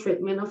preferential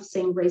treatment of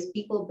same-race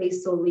people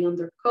based solely on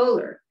their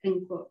color,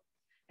 end quote.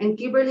 And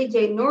Kimberly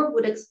J.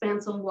 Norwood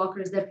expands on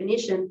Walker's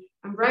definition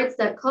and writes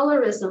that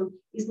colorism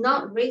is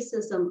not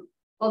racism,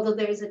 although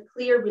there is a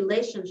clear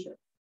relationship.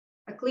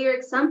 A clear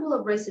example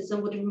of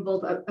racism would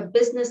involve a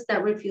business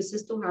that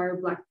refuses to hire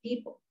Black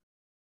people.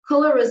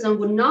 Colorism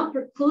would not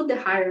preclude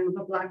the hiring of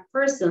a Black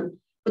person,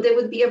 but there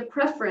would be a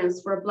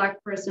preference for a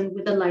Black person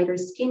with a lighter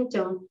skin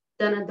tone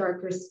than a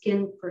darker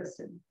skinned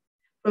person.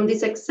 From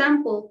this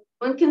example,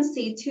 one can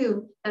see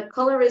too that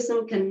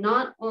colorism can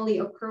not only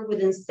occur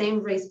within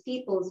same race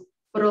peoples,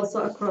 but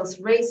also across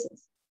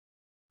races.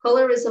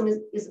 Colorism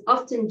is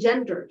often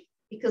gendered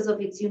because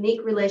of its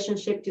unique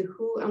relationship to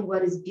who and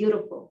what is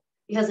beautiful.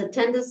 It has a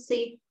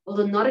tendency,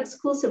 although not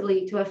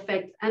exclusively, to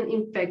affect and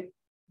infect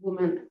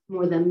women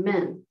more than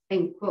men,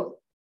 end quote.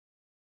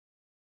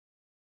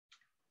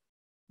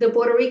 The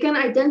Puerto Rican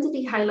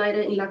identity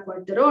highlighted in La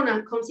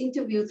Cuarterona comes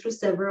into view through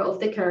several of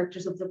the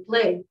characters of the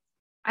play.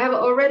 I have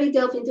already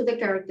delved into the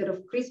character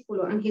of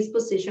Crispulo and his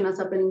position as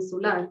a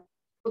peninsular,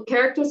 but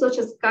characters such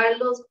as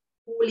Carlos,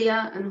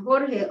 Julia, and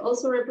Jorge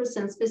also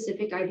represent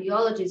specific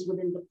ideologies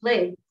within the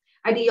play,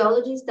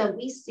 ideologies that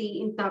we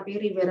see in Tapia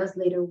y Rivera's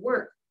later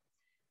work.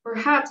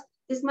 Perhaps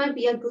this might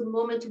be a good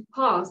moment to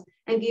pause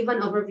and give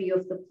an overview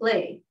of the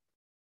play.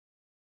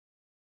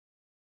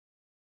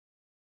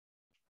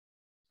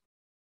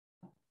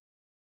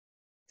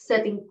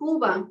 Set in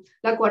Cuba,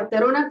 La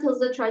Cuarterona tells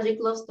the tragic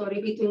love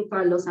story between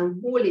Carlos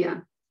and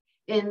Julia.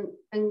 And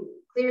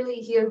clearly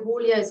here,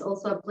 Julia is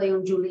also a play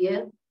on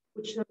Juliet,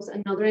 which shows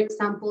another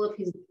example of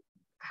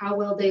how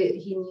well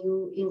he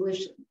knew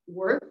English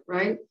work,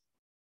 right?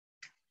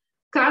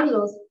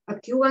 Carlos, a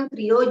Cuban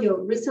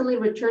criollo recently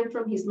returned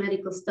from his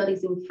medical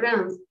studies in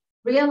France,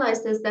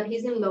 realizes that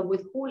he's in love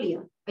with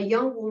Julia, a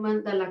young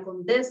woman that La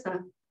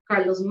Condesa,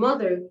 Carlos'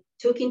 mother,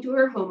 took into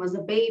her home as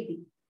a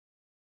baby.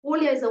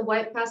 Julia is a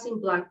white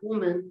passing Black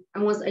woman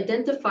and was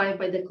identified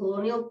by the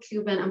colonial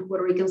Cuban and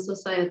Puerto Rican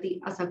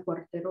society as a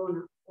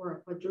cuarterona, or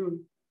a quadroon.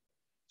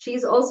 She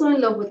is also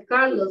in love with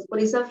Carlos,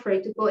 but is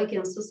afraid to go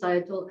against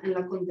societal and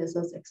La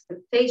Condesa's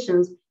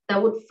expectations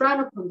that would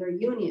frown upon their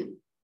union.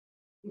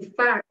 In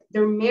fact,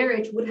 their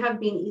marriage would have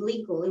been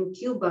illegal in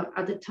Cuba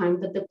at the time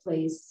that the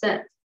play is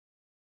set.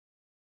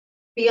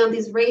 Beyond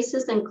this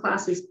racist and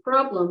classist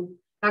problem,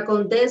 La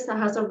Condesa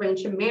has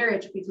arranged a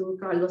marriage between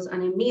Carlos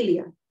and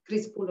Emilia,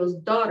 Crispulo's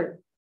daughter.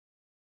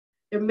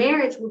 Their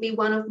marriage would be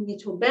one of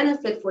mutual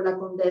benefit for La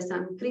Condesa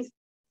and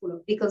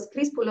Crispulo, because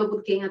Crispulo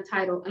would gain a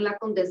title and La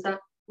Condesa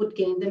would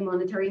gain the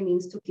monetary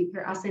means to keep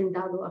her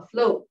hacendado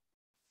afloat.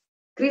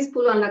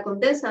 Crispulo and La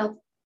Condesa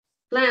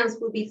plans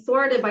would be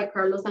thwarted by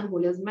Carlos and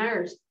Julia's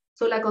marriage.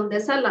 So La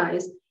Condesa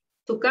lies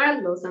to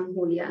Carlos and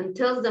Julia and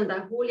tells them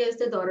that Julia is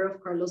the daughter of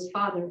Carlos'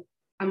 father,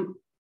 a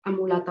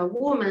mulata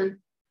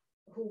woman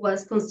who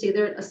was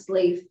considered a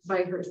slave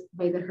by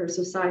her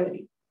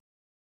society.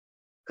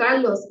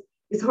 Carlos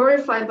is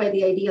horrified by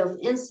the idea of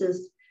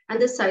incest and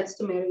decides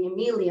to marry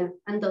Emilia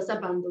and thus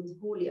abandons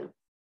Julia.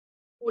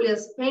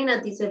 Julia's pain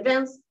at these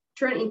events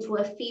turn into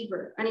a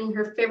fever, and in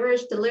her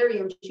feverish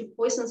delirium, she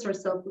poisons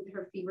herself with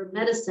her fever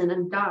medicine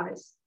and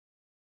dies.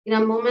 In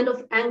a moment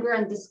of anger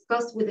and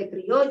disgust with the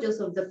criollos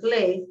of the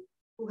play,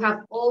 who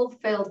have all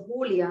failed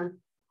Julia,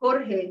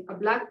 Jorge, a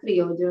Black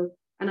criollo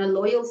and a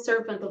loyal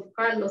servant of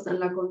Carlos and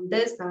La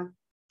Condesa,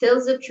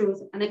 tells the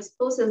truth and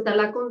exposes that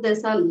La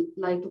Condesa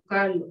lied to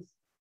Carlos.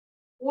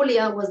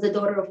 Julia was the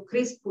daughter of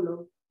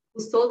Crispulo,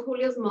 who sold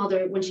Julia's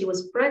mother when she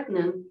was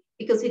pregnant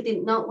because he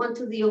did not want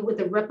to deal with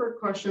the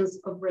repercussions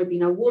of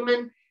raping a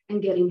woman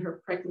and getting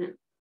her pregnant.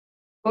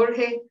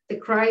 Jorge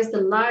decries the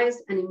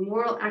lies and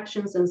immoral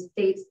actions and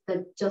states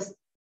that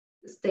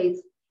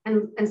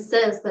and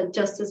says that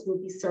justice will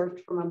be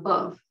served from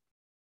above.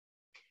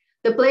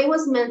 The play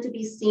was meant to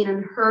be seen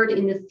and heard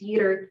in the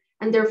theater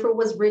and therefore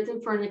was written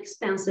for an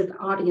expansive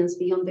audience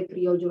beyond the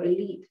criollo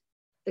elite.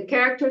 The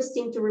characters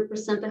seem to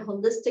represent a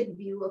holistic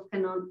view of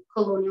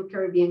colonial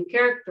Caribbean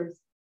characters.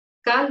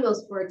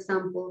 Carlos, for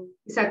example,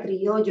 is a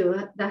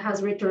criollo that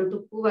has returned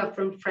to Cuba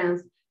from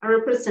France and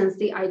represents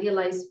the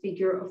idealized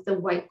figure of the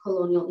white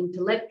colonial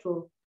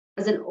intellectual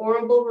as an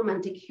honorable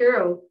romantic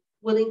hero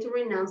willing to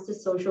renounce the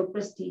social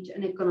prestige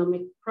and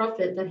economic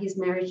profit that his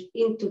marriage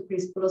into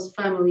Crispulo's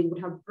family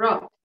would have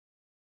brought.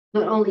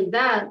 Not only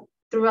that,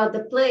 throughout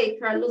the play,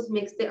 Carlos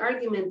makes the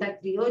argument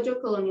that criollo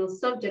colonial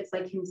subjects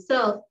like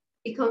himself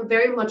become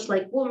very much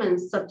like women,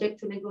 subject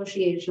to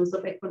negotiations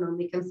of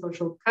economic and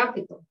social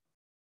capital.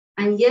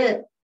 And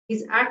yet,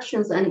 his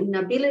actions and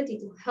inability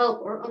to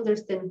help or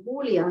understand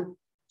Julia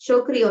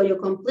show criollo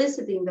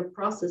complicity in the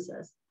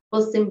processes,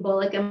 both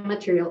symbolic and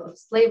material, of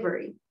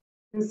slavery.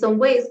 In some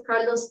ways,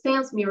 Carlos'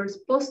 stance mirrors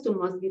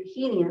Póstumo's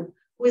Virginia,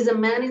 who is a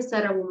man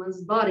inside a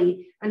woman's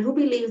body and who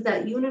believes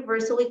that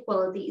universal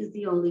equality is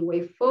the only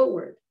way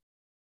forward.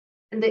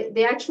 And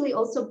they actually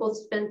also both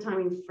spend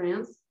time in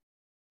France.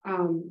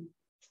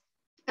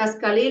 As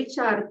Khalil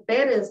Char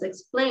Perez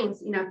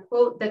explains in a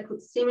quote that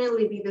could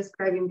seemingly be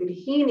describing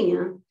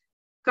Virginia,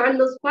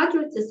 Carlos'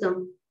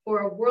 patriotism for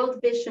a world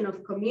vision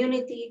of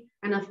community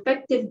and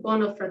affective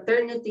bond of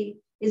fraternity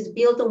is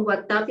built on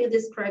what Tapia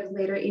describes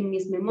later in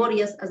Mis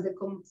Memorias as the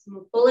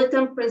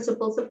cosmopolitan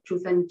principles of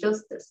truth and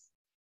justice.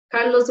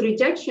 Carlos'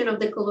 rejection of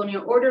the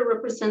colonial order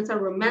represents a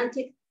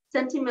romantic,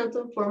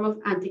 sentimental form of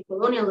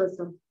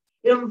anti-colonialism.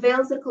 It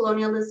unveils the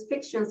colonialist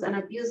fictions and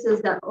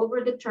abuses that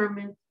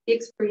overdetermine the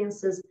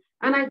experiences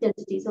and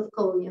identities of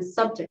colonial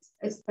subjects,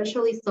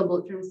 especially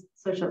subalterns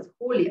such as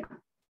Julia,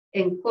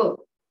 end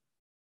quote.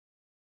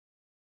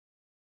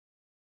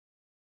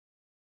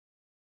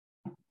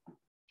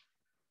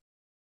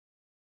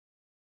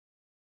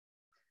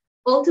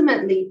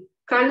 Ultimately,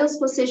 Carlos'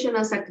 position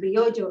as a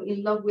criollo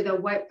in love with a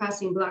white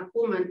passing Black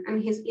woman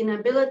and his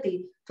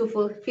inability to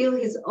fulfill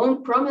his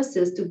own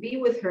promises to be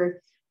with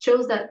her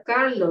shows that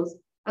Carlos,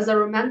 as a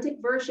romantic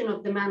version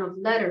of the man of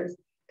letters,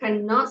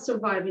 cannot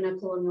survive in a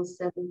colonial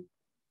setting.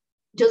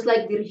 Just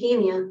like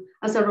Virginia,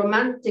 as a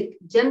romantic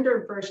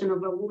gender version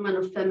of a woman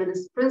of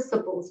feminist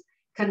principles,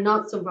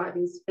 cannot survive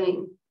in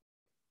Spain.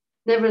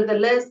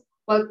 Nevertheless,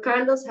 while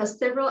Carlos has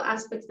several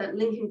aspects that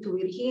link him to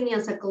Virginia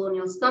as a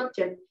colonial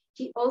subject,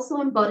 he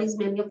also embodies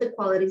many of the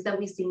qualities that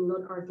we see in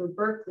Lord Arthur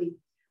Berkeley.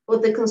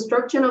 Both the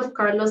construction of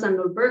Carlos and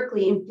Lord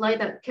Berkeley imply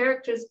that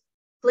characters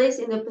placed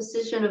in the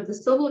position of the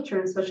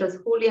subalterns, such as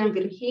Julia and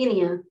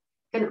Virginia,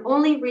 can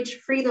only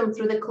reach freedom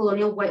through the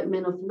colonial white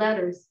men of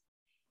letters.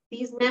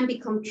 These men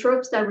become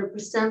tropes that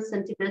represent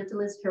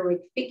sentimentalist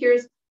heroic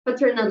figures,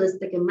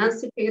 paternalistic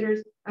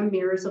emancipators, and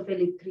mirrors of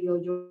elite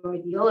criollo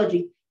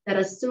ideology that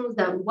assumes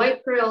that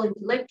white Creole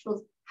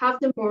intellectuals have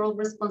the moral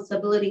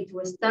responsibility to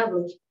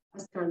establish,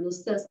 as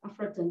Carlos says, a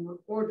fraternal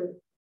order,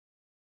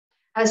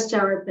 as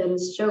Char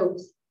Perez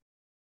shows.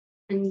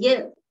 And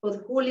yet,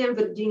 both Julia and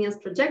Virginia's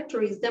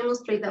trajectories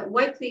demonstrate that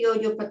white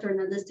criollo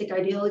paternalistic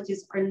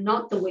ideologies are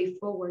not the way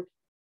forward,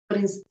 but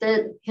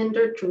instead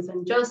hinder truth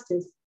and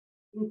justice.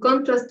 In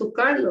contrast to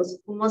Carlos,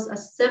 who must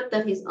accept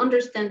that his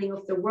understanding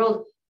of the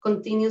world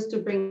continues to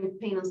bring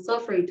pain and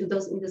suffering to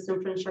those in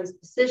disenfranchised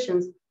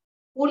positions,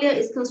 Julia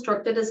is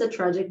constructed as a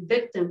tragic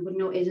victim with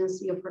no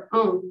agency of her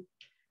own.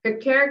 Her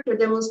character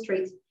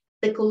demonstrates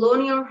the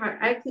colonial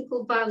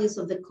hierarchical values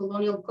of the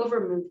colonial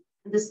government,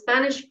 and the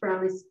Spanish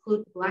crown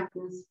exclude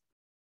Blackness.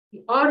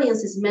 The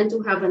audience is meant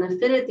to have an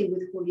affinity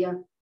with Julia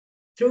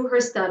through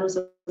her status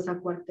as a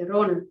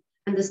cuarterona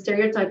and the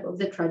stereotype of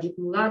the tragic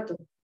mulatto.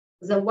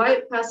 As a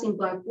white passing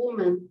Black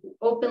woman who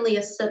openly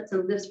accepts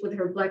and lives with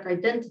her Black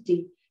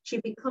identity,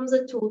 she becomes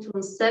a tool to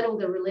unsettle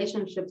the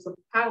relationships of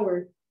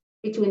power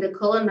between the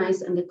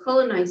colonized and the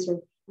colonizer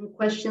and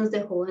questions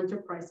the whole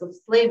enterprise of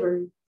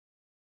slavery.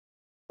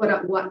 But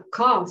at what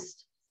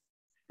cost?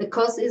 The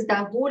cost is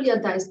that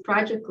Julia dies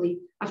tragically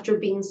after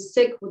being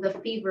sick with a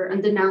fever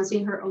and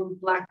denouncing her own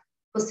Black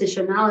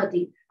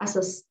positionality as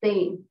a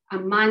stain, a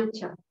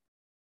mancha.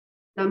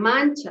 La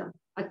mancha,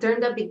 a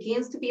term that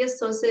begins to be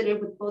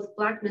associated with both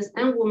Blackness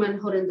and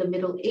womanhood in the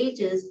Middle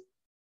Ages.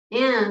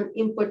 And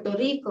in Puerto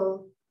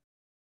Rico,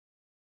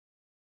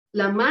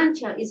 La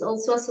Mancha is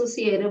also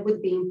associated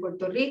with being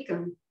Puerto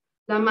Rican.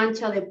 La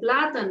Mancha de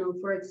Plátano,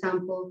 for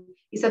example,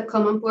 is a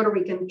common Puerto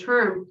Rican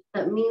term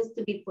that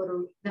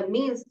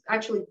means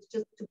actually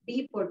just to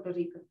be Puerto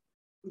Rican.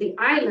 The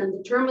island,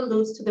 the term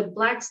alludes to the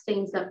Black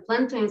stains that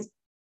plantains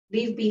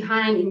leave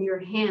behind in your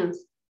hands,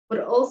 but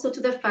also to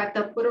the fact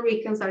that Puerto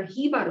Ricans are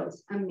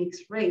jíbaros, a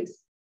mixed race.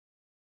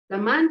 La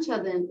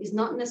Mancha then is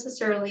not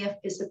necessarily a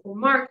physical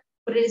mark,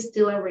 but it is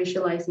still a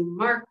racializing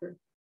marker.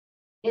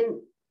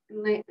 And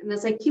And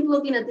as I keep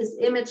looking at this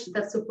image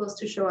that's supposed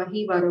to show a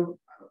jíbaro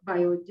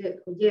by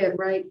Oyer,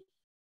 right?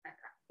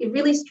 It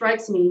really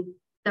strikes me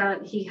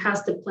that he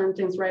has the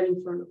plantains right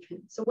in front of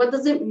him. So what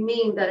does it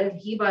mean that a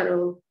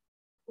jíbaro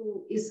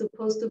who is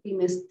supposed to be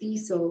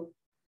mestizo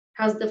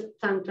has the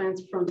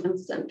plantains front and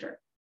center?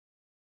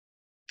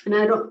 And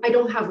I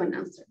don't have an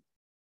answer.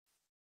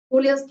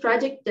 Julia's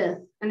tragic death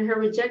and her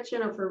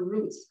rejection of her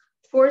roots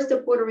forced the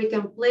Puerto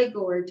Rican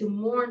playgoer to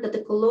mourn that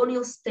the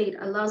colonial state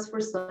allows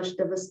for such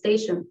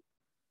devastation.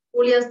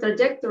 Julia's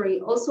trajectory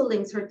also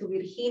links her to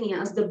Virginia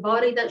as the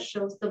body that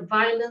shows the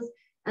violence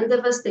and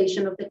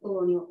devastation of the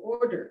colonial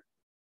order.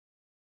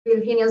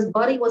 Virginia's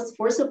body was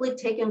forcibly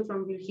taken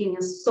from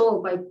Virginia's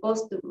soul by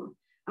Póstumo,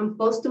 and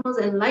Póstumo's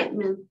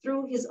enlightenment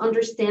through his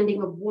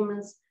understanding of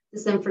women's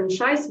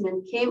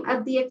disenfranchisement came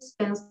at the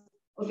expense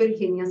of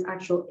Virginia's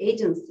actual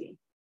agency.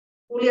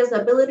 Julia's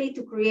ability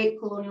to create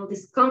colonial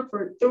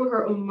discomfort through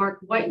her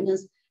unmarked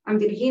whiteness and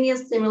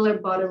Virginia's similar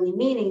bodily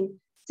meaning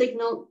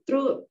signaled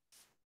through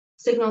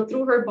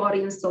her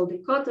body and soul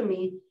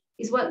dichotomy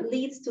is what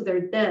leads to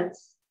their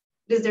deaths.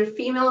 It is their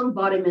female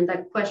embodiment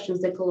that questions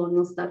the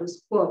colonial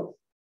status quo.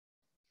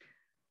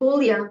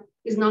 Julia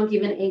is not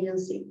given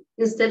agency.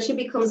 Instead, she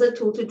becomes a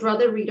tool to draw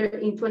the reader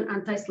into an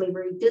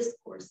anti-slavery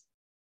discourse.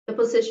 The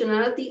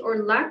positionality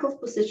or lack of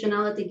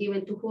positionality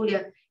given to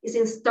Julia is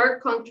in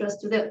stark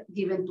contrast to the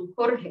given to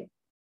Jorge.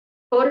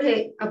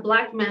 Jorge, a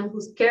Black man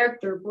whose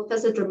character, both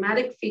as a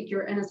dramatic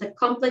figure and as a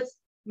complex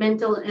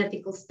mental and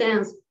ethical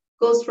stance,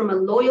 goes from a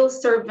loyal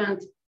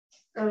servant,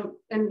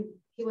 and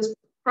he was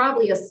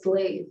probably a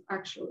slave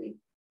actually,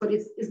 but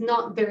it's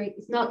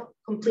not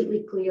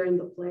completely clear in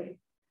the play,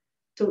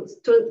 to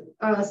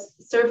a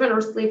servant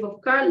or slave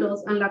of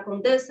Carlos and La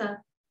Condesa,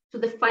 to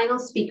the final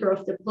speaker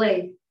of the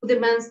play, who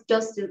demands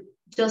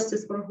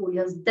justice for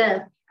Julia's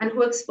death and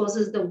who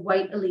exposes the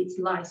white elite's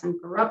lies and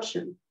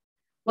corruption.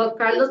 While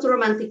Carlos'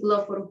 romantic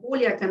love for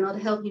Julia cannot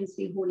help him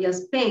see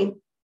Julia's pain,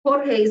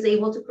 Jorge is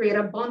able to create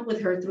a bond with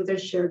her through their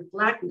shared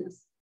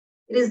Blackness.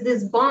 It is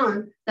this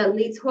bond that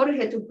leads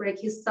Jorge to break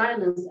his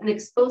silence and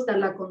expose that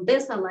La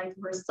Condesa lied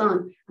to her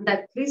son and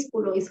that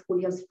Crispulo is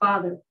Julia's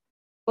father.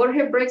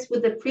 Jorge breaks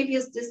with the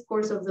previous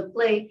discourse of the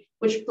play,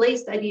 which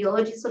placed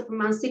ideologies of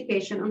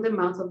emancipation on the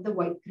mouth of the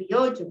white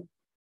criollo.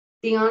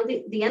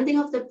 The ending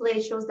of the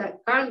play shows that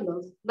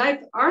Carlos,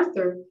 like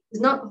Arthur, is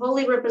not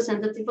wholly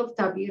representative of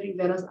Tapia y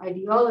Rivera's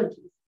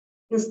ideologies.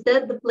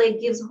 Instead, the play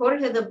gives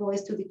Jorge the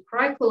voice to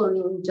decry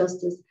colonial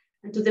injustice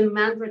and to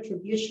demand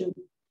retribution.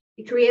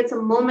 It creates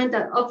a moment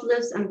that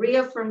uplifts and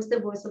reaffirms the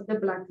voice of the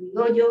Black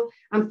criollo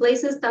and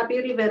places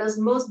Tapia y Rivera's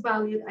most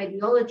valued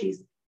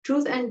ideologies,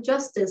 truth and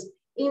justice,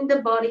 in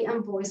the body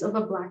and voice of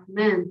a Black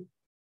man.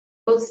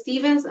 Both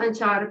Stevens and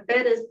Char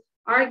Perez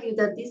argue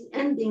that this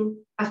ending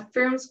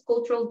affirms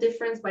cultural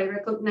difference by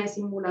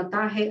recognizing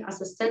mulataje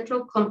as a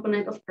central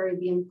component of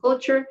Caribbean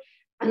culture,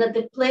 and that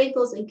the play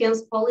goes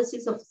against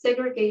policies of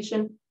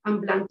segregation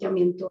and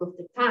blanqueamiento of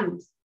the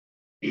times.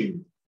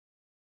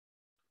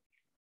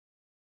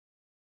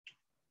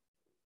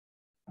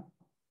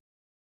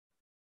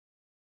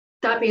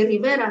 Tapia y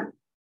Rivera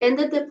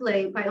ended the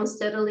play by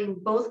unsettling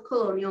both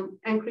colonial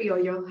and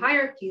criollo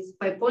hierarchies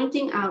by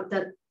pointing out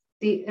that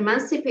the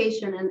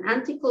emancipation and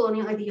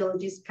anti-colonial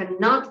ideologies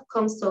cannot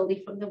come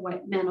solely from the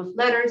white men of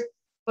letters,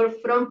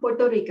 but from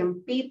Puerto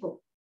Rican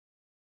people,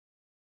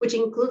 which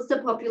includes the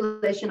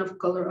population of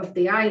color of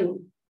the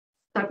island.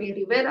 Tapia y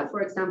Rivera,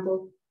 for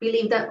example,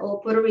 believed that all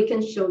Puerto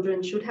Rican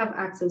children should have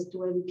access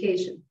to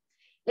education.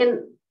 And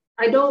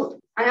I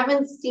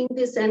haven't seen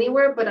this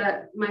anywhere,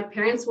 but my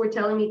parents were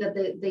telling me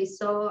that they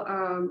saw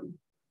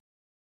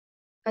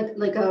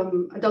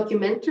a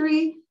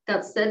documentary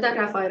that said that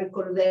Rafael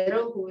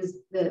Cordero, who is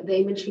the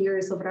image here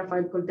is of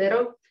Rafael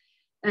Cordero,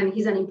 and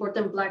he's an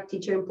important Black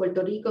teacher in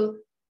Puerto Rico,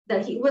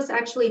 that he was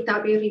actually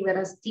Tapia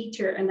Rivera's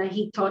teacher and that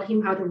he taught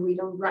him how to read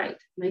and write.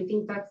 And I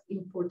think that's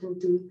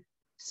important to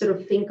sort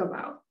of think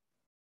about.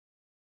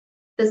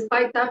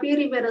 Despite Tapia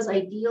Rivera's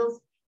ideals,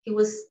 he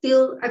was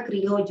still a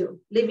criollo,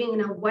 living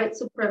in a white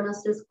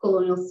supremacist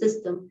colonial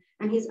system,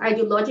 and his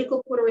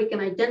ideological Puerto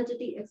Rican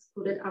identity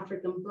excluded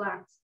African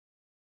Blacks.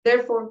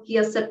 Therefore, he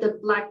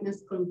accepted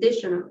Blackness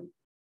conditionally.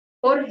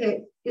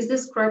 Jorge is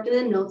described in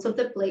the notes of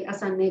the play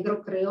as a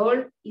negro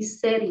creol y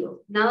serio,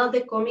 nada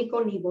de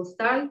cómico ni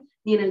bozal,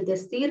 ni en el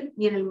decir,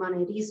 ni en el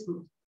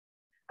manerismo.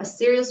 A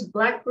serious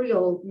Black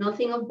Creole,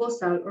 nothing of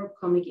bozal or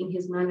comic in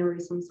his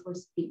mannerisms or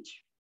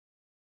speech.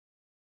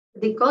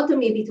 The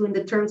dichotomy between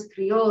the terms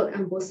Creole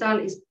and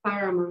bozal is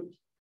paramount.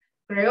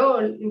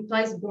 Creole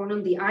implies born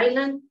on the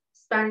island,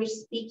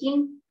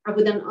 Spanish-speaking, and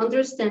with an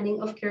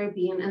understanding of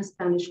Caribbean and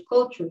Spanish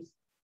cultures.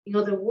 In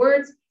other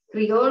words,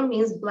 Creole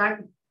means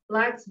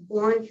Blacks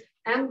born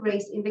and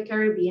raised in the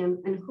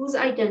Caribbean and whose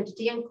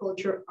identity and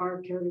culture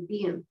are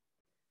Caribbean.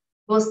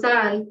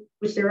 Bozal,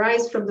 which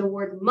derives from the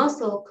word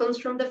muscle, comes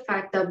from the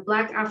fact that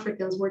Black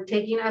Africans were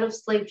taken out of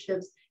slave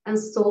ships and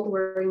sold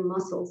wearing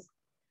mussels.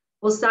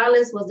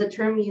 Bozales was the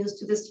term used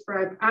to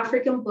describe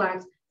African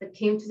Blacks that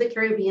came to the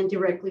Caribbean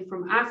directly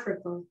from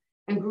Africa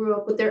and grew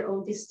up with their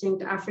own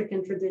distinct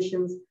African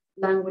traditions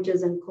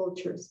languages, and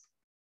cultures.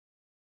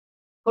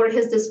 For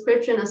his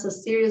description as a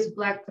serious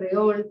Black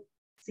Creole,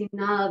 sin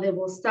nada de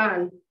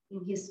bozal,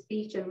 in his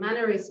speech and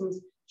mannerisms,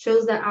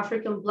 shows that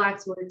African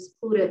Blacks were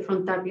excluded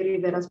from Tapia y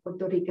Rivera's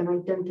Puerto Rican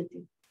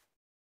identity.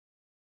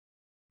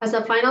 As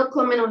a final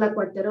comment on La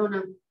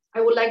Cuarterona,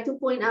 I would like to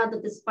point out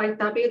that despite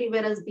Tapia y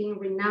Rivera's being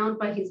renowned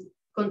by his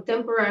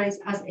contemporaries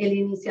as el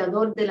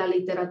iniciador de la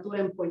literatura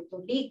en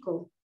Puerto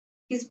Rico,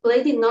 his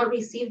play did not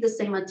receive the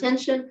same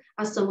attention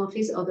as some of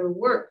his other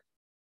work.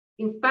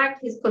 In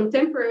fact, his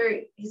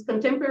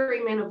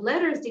contemporary men of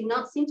letters did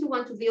not seem to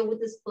want to deal with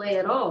this play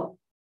at all.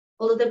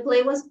 Although the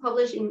play was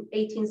published in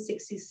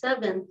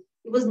 1867,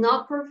 it was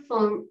not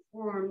performed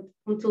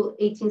until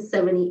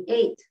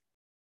 1878,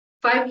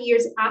 5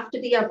 years after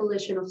the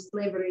abolition of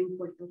slavery in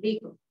Puerto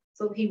Rico.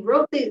 So he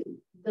wrote the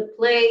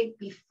play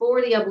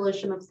before the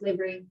abolition of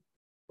slavery,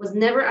 was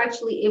never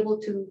actually able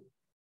to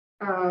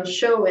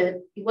show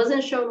it. It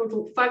wasn't shown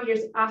until 5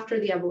 years after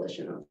the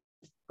abolition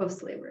of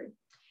slavery,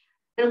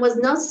 and was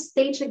not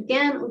staged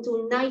again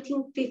until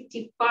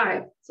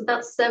 1955. So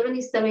that's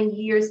 77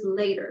 years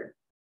later.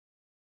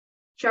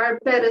 Char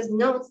Perez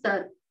notes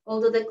that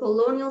although the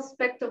colonial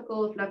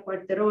spectacle of La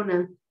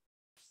Cuarterona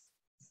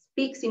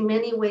speaks in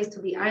many ways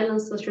to the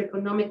island's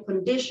socioeconomic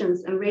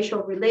conditions and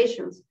racial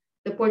relations,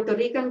 the Puerto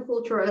Rican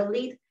cultural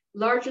elite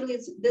largely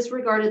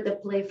disregarded the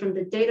play from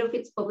the date of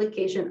its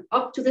publication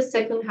up to the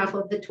second half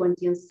of the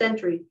 20th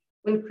century,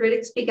 when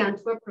critics began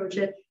to approach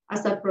it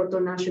as a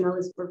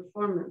proto-nationalist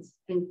performance,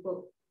 end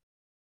quote.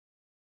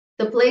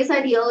 The play's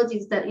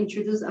ideologies that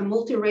introduce a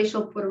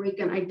multiracial Puerto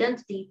Rican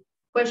identity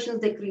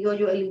questions the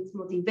Criollo elite's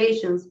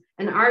motivations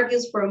and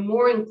argues for a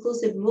more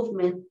inclusive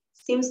movement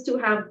seems to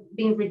have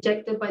been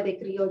rejected by the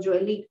Criollo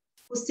elite,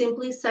 who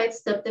simply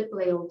sidestepped the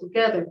play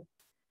altogether.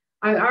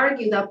 I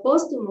argue that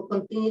Póstumo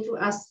continued to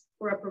ask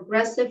for a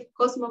progressive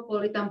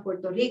cosmopolitan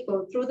Puerto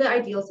Rico through the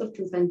ideals of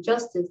truth and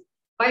justice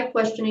by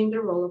questioning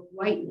the role of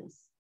whiteness.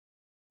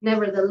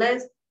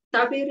 Nevertheless,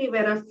 Tapia y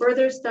Rivera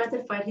further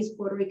stratified his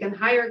Puerto Rican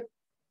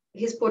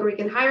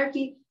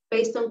hierarchy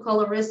based on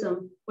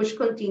colorism, which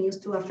continues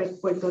to affect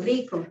Puerto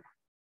Rico.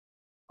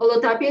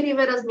 Although Tapia y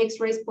Rivera's mixed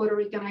race Puerto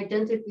Rican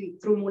identity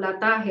through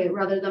mulataje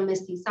rather than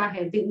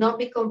mestizaje did not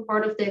become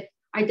part of the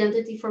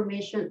identity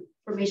formation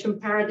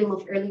paradigm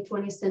of early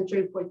 20th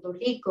century Puerto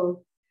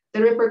Rico,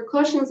 the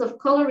repercussions of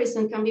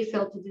colorism can be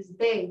felt to this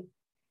day.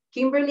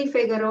 Kimberly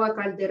Figueroa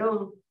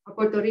Calderón, a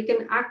Puerto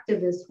Rican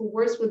activist who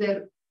works with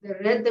the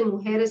Red de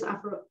Mujeres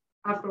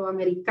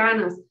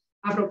Afroamericanas,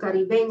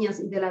 Afrocaribeñas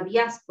y de la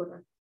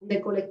Diáspora, the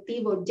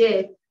colectivo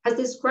Yale, has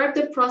described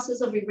the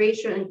process of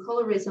erasure and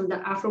colorism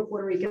that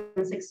Afro-Puerto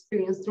Ricans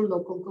experience through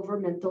local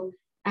governmental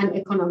and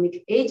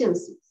economic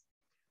agencies.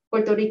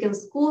 Puerto Rican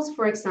schools,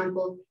 for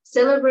example,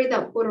 celebrate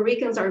that Puerto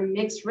Ricans are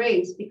mixed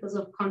race because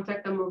of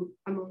contact among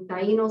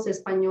Taínos,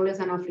 Españoles,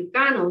 and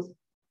Africanos.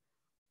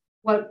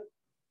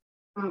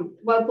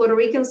 While Puerto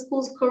Rican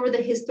schools cover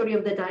the history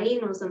of the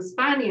Taínos and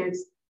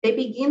Spaniards, they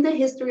begin the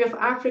history of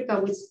Africa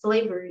with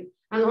slavery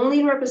and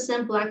only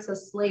represent Blacks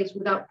as slaves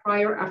without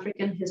prior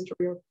African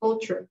history or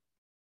culture.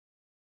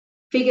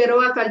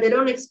 Figueroa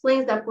Calderón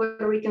explains that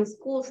Puerto Rican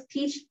schools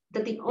teach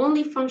that the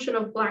only function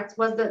of Blacks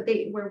was that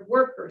they were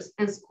workers,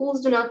 and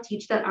schools do not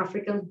teach that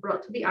Africans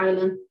brought to the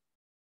island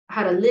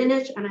had a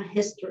lineage and a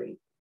history.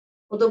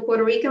 Although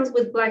Puerto Ricans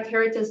with Black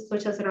heritage,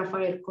 such as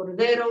Rafael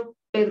Cordero,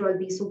 Pedro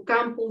Albizu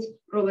Campos,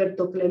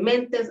 Roberto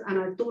Clementes, and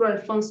Arturo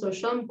Alfonso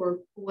Schomburg,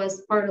 who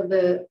was part of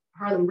the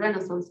Harlem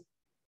Renaissance,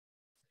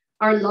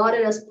 are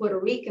lauded as Puerto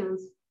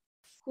Ricans,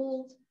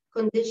 schools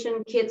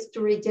condition kids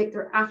to reject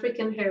their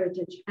African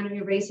heritage and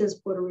erases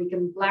Puerto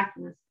Rican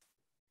Blackness.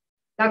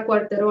 La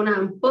Cuarterona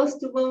and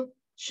Póstumo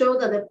show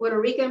that the Puerto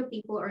Rican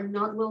people are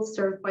not well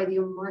served by the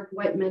unmarked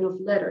white men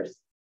of letters.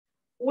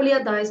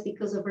 Julia dies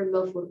because of her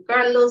love for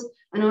Carlos,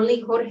 and only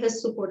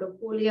Jorge's support of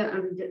Julia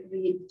and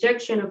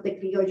rejection of the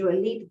Criollo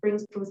elite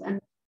brings truth and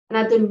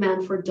a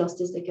demand for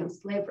justice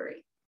against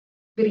slavery.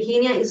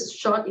 Virginia is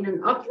shot in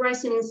an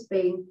uprising in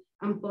Spain,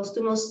 and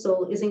Póstumo's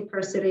soul is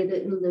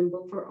incarcerated in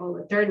limbo for all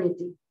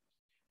eternity.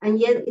 And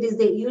yet it is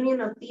the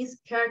union of these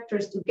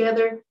characters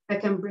together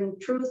that can bring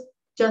truth,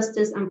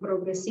 justice, and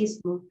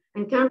progresismo,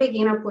 and can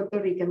begin a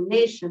Puerto Rican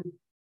nation.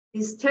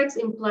 These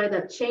texts imply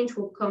that change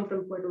will come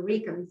from Puerto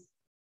Ricans.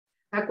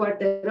 La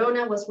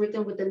Cuarterona was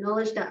written with the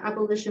knowledge that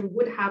abolition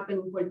would happen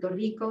in Puerto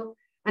Rico,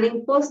 and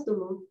in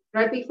Póstumo,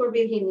 right before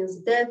Virginia's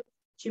death,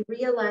 she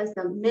realized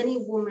that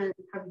many women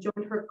have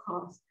joined her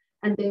cause,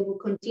 and they will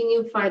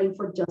continue fighting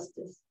for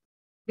justice.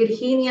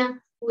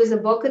 Virginia, who is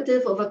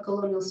evocative of a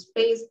colonial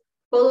space,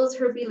 follows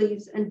her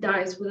beliefs and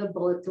dies with a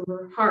bullet through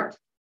her heart.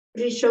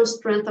 She shows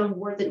strength and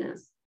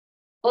worthiness.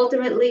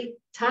 Ultimately,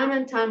 time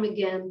and time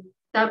again,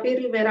 Tapia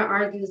y Rivera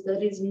argues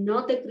that it is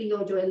not the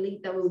Criollo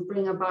elite that will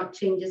bring about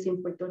changes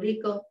in Puerto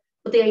Rico,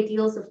 but the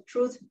ideals of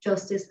truth,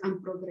 justice, and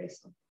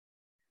progreso.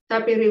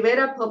 Tapia y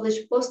Rivera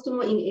published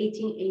Póstumo in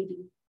 1880,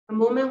 a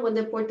moment when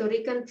the Puerto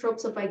Rican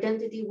tropes of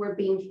identity were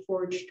being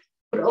forged,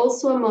 but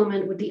also a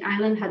moment when the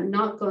island had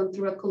not gone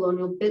through a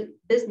colonial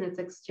business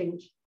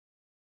exchange.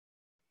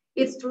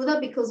 It's true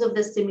that because of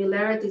the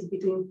similarities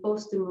between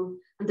Póstumo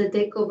and the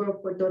takeover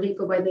of Puerto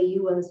Rico by the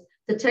US,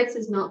 the text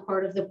is not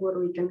part of the Puerto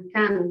Rican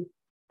canon.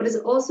 But it's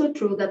also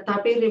true that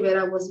Tapia y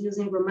Rivera was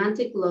using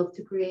romantic love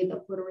to create a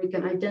Puerto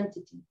Rican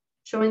identity,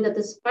 showing that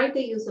despite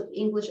the use of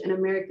English and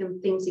American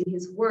themes in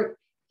his work,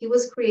 he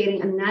was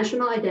creating a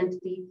national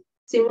identity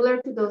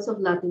similar to those of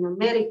Latin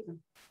America.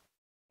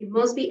 It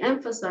must be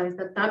emphasized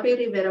that Tapia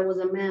y Rivera was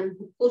a man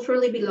who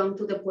culturally belonged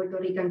to the Puerto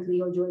Rican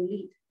criollo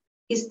elite.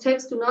 His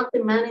texts do not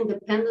demand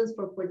independence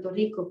for Puerto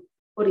Rico,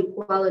 but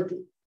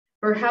equality,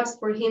 perhaps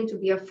for him to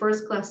be a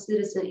first-class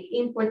citizen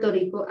in Puerto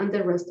Rico and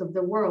the rest of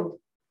the world.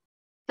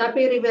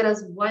 Tapia y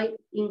Rivera's white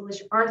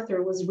English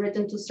Arthur was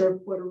written to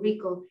serve Puerto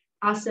Rico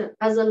as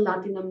a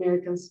Latin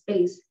American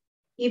space,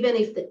 even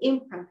if the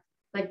impact,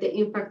 like the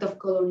impact of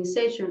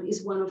colonization,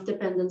 is one of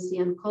dependency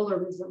and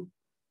colorism.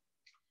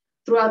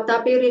 Throughout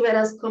Tapia y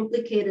Rivera's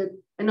complicated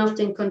and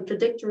often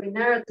contradictory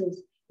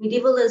narratives,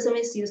 medievalism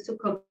is used to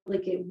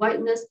complicate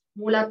whiteness,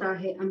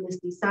 mulataje, and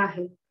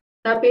mestizaje.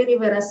 Tapia y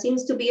Rivera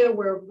seems to be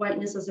aware of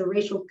whiteness as a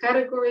racial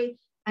category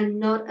and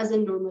not as a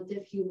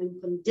normative human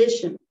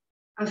condition,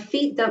 a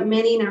feat that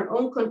many in our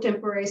own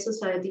contemporary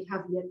society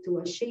have yet to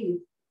achieve.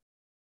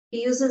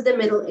 He uses the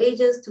Middle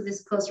Ages to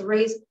discuss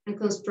race and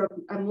construct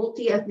a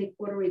multi-ethnic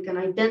Puerto Rican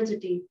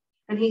identity,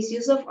 and his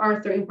use of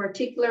Arthur in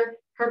particular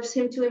helps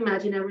him to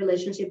imagine a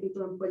relationship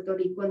between Puerto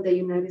Rico and the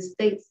United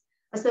States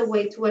as a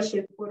way to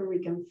achieve Puerto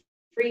Rican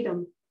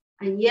freedom.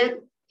 And yet,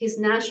 his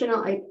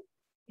national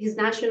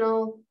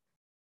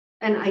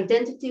and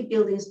identity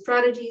building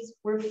strategies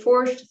were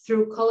forged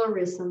through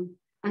colorism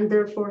and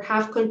therefore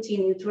have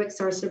continued to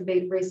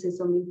exacerbate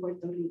racism in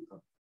Puerto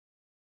Rico.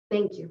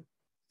 Thank you.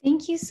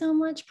 Thank you so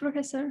much,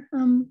 Professor,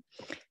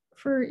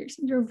 for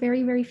your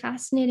very, very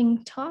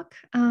fascinating talk.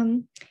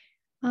 I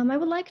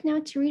would like now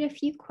to read a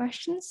few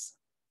questions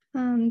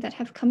that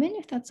have come in,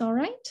 if that's all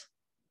right.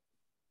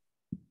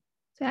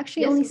 So I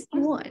actually only see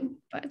one,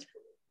 but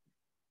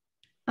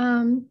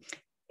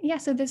yeah,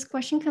 so this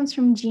question comes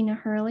from Gina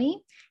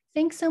Hurley.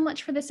 Thanks so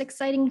much for this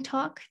exciting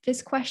talk.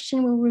 This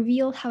question will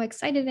reveal how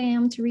excited I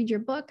am to read your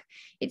book.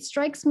 It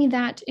strikes me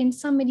that in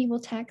some medieval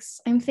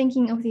texts, I'm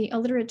thinking of the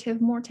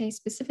alliterative morte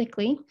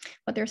specifically,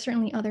 but there are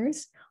certainly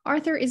others,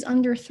 Arthur is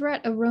under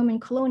threat of Roman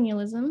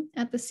colonialism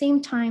at the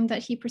same time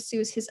that he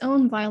pursues his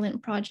own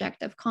violent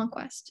project of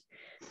conquest.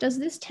 Does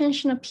this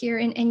tension appear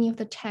in any of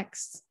the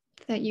texts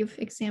that you've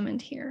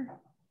examined here?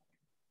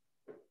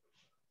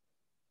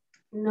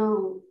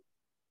 No,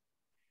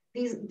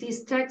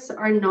 these texts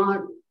are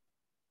not,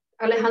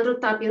 Alejandro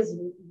Tapia's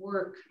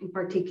work in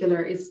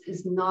particular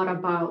is not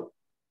about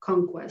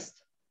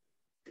conquest.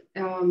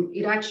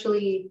 It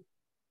actually,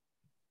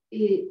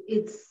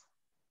 there's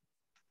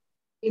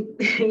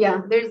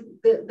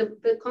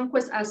the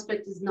conquest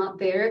aspect is not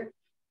there,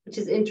 which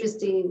is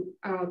interesting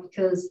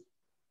because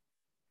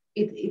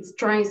it's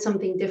trying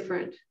something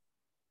different.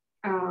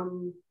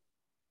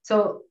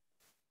 So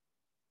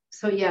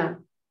yeah,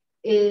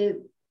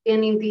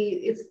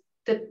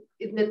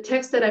 the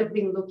text that I've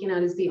been looking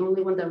at is the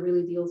only one that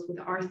really deals with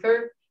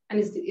Arthur. And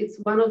it's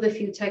one of the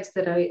few texts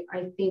that I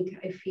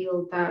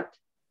feel that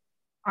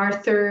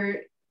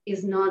Arthur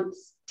is not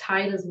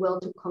tied as well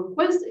to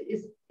conquest.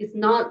 It's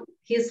not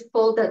his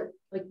fault that,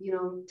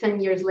 10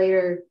 years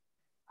later,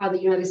 the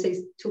United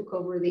States took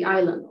over the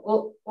island,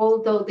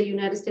 although the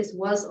United States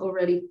was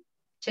already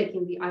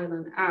checking the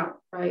island out,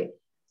 right?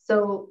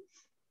 So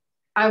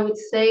I would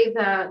say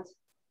that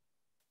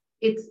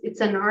it's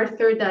an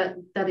Arthur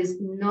that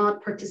is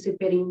not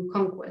participating in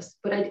conquest,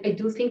 but I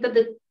do think that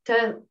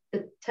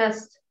the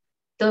test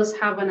does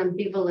have an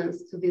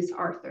ambivalence to this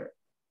Arthur.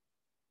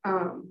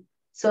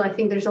 So I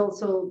think there's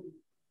also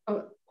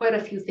quite a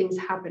few things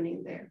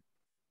happening there.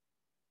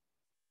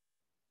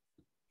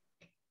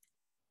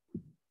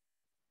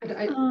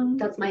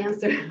 That's my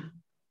answer.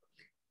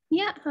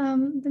 Yeah,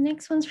 the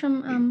next one's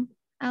from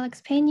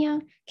Alex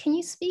Peña. Can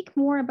you speak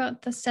more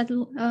about the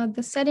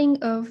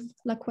setting of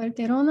La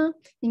Cuarterona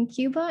in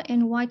Cuba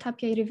and why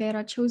Tapia y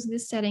Rivera chose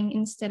this setting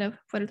instead of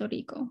Puerto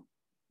Rico?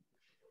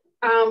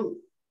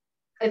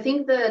 I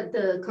think that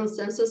the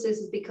consensus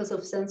is because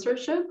of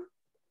censorship.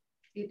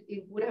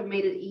 It would have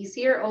made it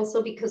easier.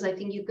 Also because I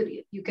think you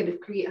could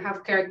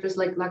have characters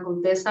like La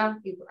Condesa.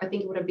 I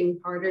think it would have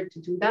been harder to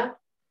do that.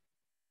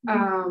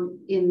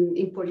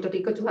 In Puerto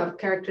Rico, to have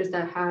characters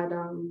that had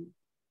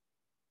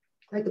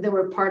they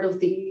were part of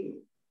the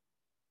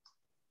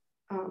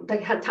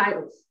that had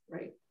titles,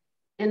 right?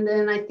 And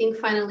then I think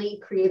finally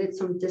created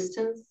some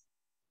distance.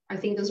 I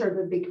think those are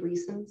the big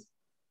reasons.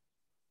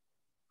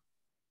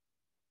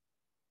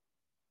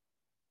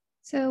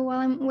 So while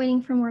I'm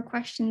waiting for more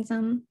questions,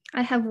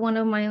 I have one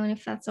of my own,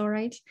 if that's all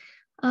right.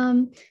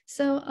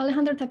 So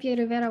Alejandro Tapia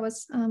y Rivera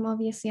was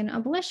obviously an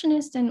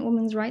abolitionist and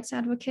women's rights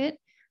advocate,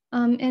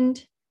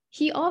 and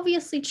he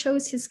obviously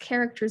chose his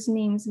characters'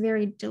 names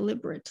very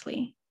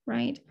deliberately,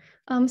 right?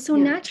 So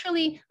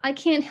naturally, I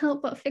can't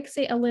help but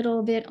fixate a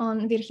little bit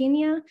on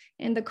Virginia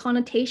and the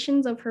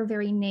connotations of her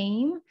very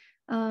name.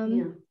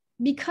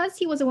 because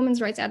he was a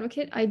women's rights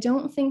advocate, I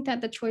don't think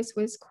that the choice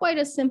was quite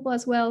as simple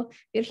as, well,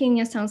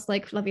 Virginia sounds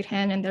like La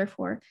Virgen, and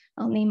therefore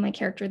I'll name my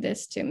character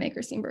this to make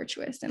her seem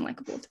virtuous and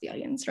likable to the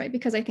audience, right?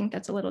 Because I think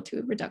that's a little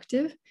too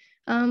reductive.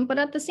 But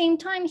at the same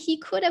time, he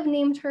could have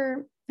named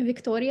her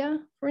Victoria,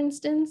 for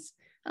instance,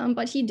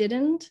 but he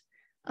didn't.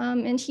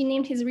 And he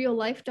named his real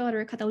life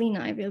daughter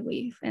Catalina, I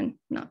believe, and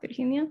not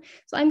Virginia.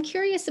 So I'm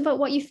curious about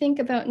what you think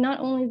about not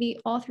only the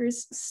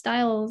author's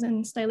styles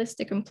and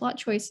stylistic and plot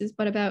choices,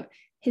 but about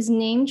his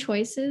name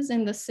choices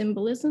and the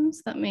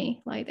symbolisms that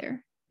may lie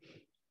there.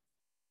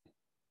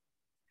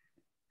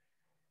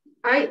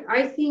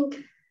 I think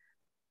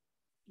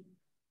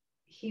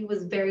he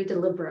was very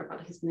deliberate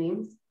about his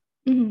names.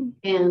 Mm-hmm.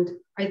 And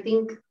I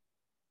think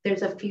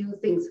there's a few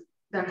things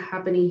that are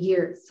happening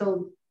here.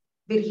 So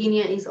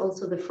Virginia is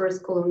also the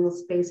first colonial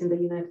space in the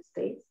United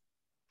States.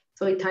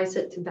 So it ties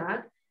it to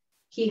that.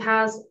 He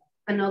has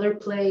another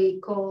play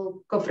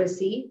called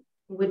Cofresi,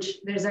 which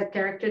there's a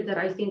character that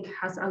I think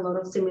has a lot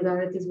of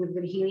similarities with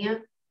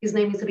Virginia. His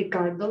name is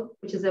Ricardo,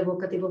 which is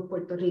evocative of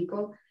Puerto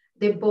Rico.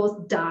 They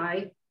both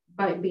die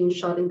by being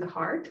shot in the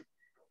heart.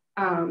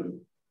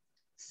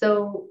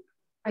 So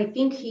I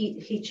think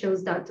he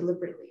chose that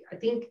deliberately. I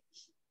think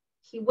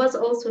he was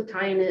also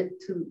tying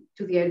it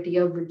to the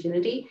idea of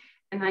virginity.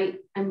 And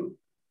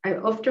I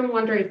often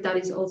wonder if that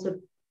is also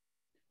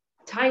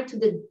tied to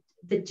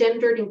the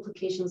gendered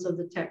implications of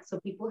the text. So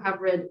people have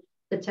read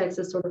the text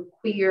as sort of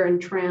queer and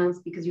trans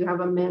because you have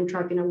a man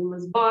trapped in a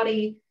woman's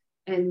body,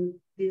 and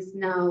this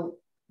now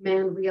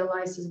man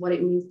realizes what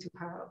it means to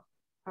have,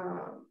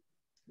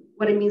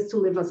 what it means to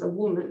live as a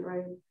woman,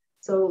 right?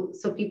 So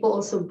people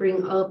also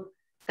bring up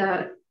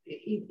that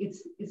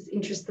it's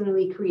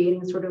interestingly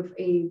creating sort of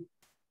a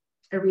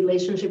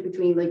relationship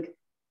between like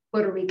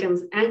Puerto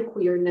Ricans and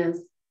queerness,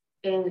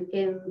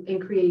 and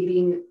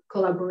creating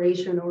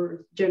collaboration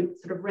or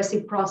sort of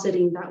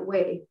reciprocity in that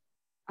way.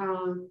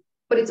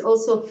 But it's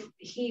also,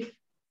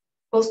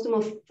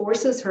 Póstumo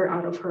forces her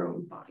out of her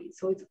own body.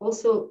 So it's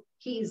also,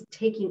 he is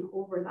taking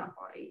over that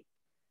body.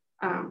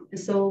 And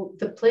so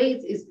the play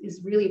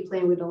is really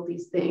playing with all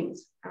these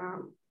things.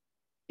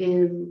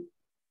 And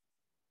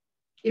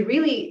it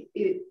really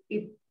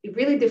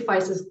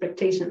defies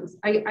expectations.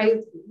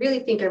 I really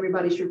think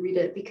everybody should read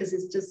it because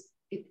it's just,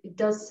 it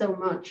does so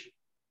much.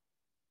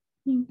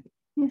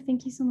 Yeah,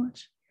 thank you so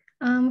much.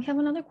 We have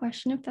another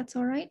question, if that's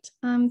all right.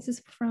 This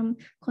is from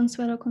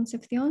Consuelo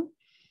Concepcion.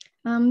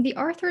 The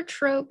Arthur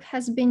trope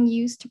has been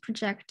used to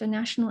project a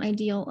national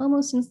ideal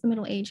almost since the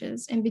Middle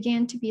Ages and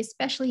began to be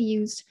especially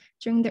used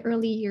during the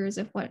early years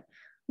of what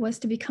was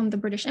to become the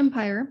British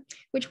Empire,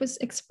 which was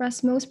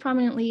expressed most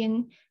prominently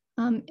in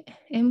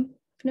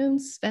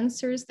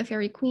Spenser's The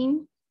Faerie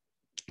Queene.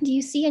 Do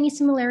you see any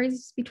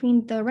similarities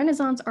between the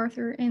Renaissance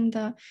Arthur and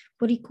the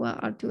Boricua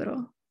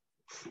Arturo?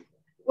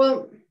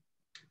 Well,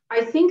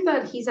 I think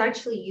that he's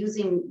actually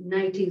using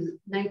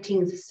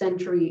 19th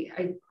century,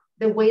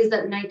 the ways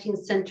that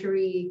 19th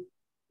century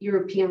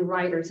European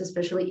writers,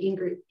 especially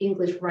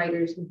English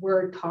writers,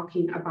 were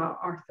talking about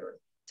Arthur.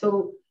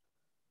 So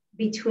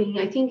between,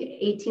 I think,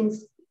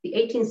 the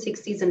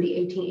 1860s and the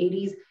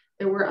 1880s,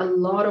 there were a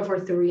lot of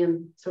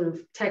Arthurian sort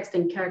of text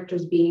and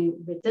characters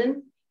being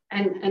written.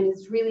 And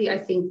it's really, I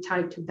think,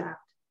 tied to that.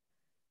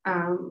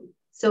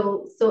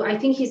 So I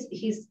think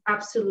he's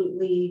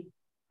absolutely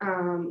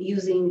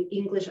using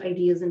English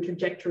ideas and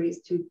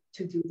trajectories to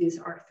do this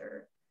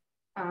Arthur.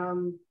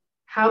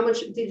 How much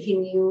did he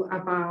knew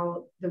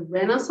about the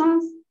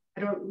Renaissance?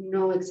 I don't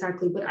know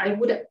exactly, but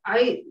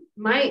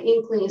my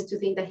inkling is to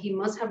think that he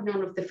must have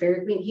known of the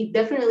Faerie Queene. He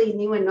definitely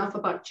knew enough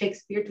about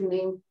Shakespeare to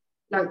name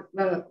like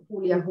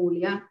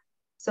Julia.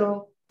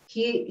 So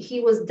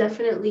he was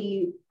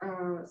definitely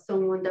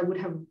someone that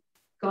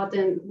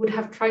would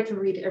have tried to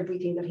read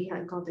everything that he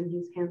had gotten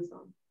his hands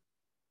on.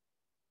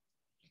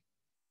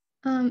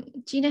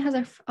 Gina has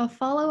a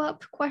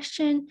follow-up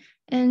question,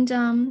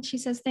 and she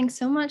says, thanks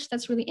so much.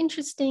 That's really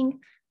interesting.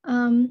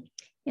 And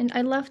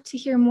I'd love to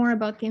hear more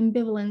about the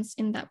ambivalence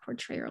in that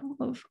portrayal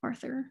of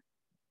Arthur.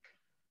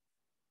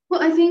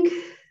 Well, I think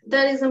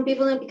that is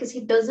ambivalent because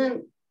he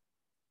doesn't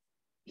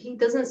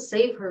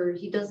save her.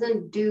 He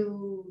doesn't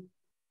do,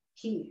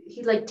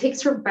 he like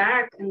takes her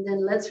back and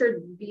then lets her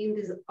be in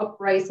this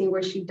uprising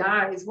where she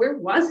dies. Where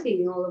was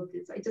he in all of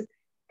this?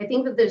 I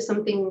think that there's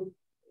something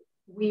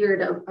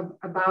weird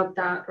about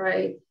that,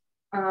 right?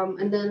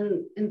 And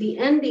then in the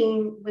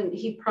ending, when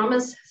he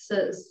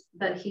promises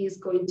that he's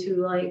going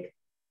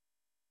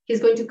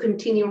to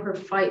continue her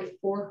fight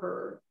for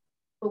her,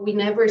 but we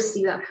never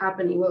see that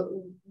happening.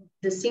 Well,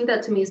 the scene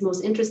that to me is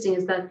most interesting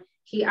is that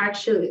he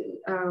actually,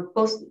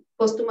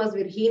 Póstuma's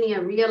Virginia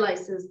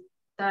realizes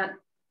that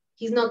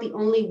he's not the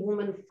only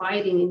woman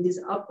fighting in this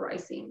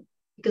uprising,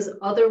 because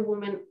other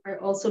women are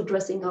also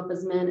dressing up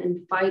as men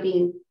and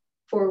fighting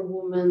for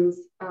women's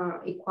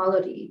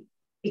equality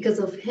because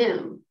of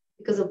him,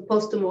 because of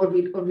Póstumo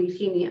or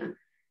Virginia.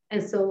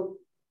 And so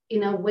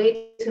in a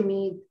way, to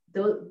me,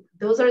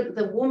 those are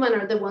the women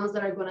are the ones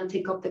that are going to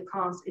take up the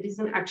cause. It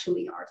isn't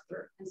actually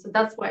Arthur. And so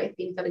that's why I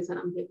think that it's an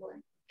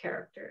ambivalent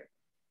character.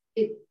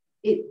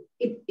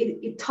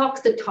 it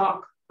talks the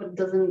talk, but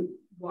doesn't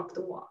walk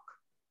the walk.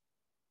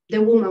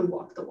 The woman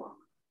walked the walk.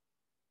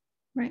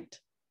 Right.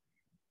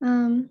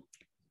 I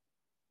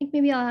think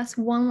maybe I'll ask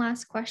one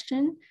last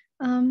question,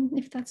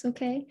 if that's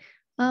okay.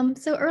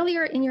 So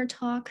earlier in your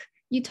talk,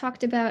 you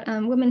talked about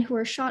women who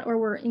were shot or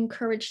were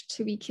encouraged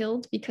to be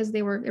killed because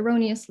they were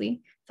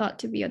erroneously thought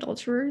to be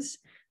adulterers,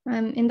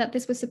 and that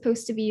this was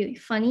supposed to be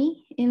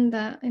funny in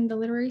the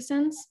literary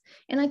sense.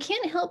 And I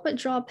can't help but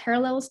draw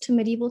parallels to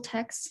medieval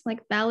texts,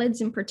 like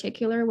ballads in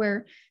particular,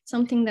 where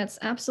something that's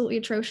absolutely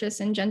atrocious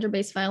and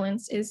gender-based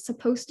violence is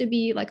supposed to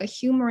be like a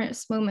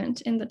humorous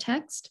moment in the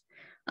text.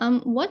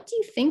 What do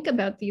you think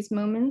about these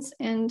moments?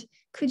 And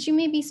could you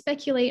maybe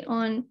speculate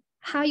on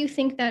how you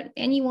think that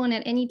anyone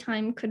at any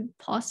time could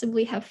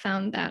possibly have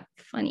found that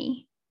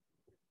funny?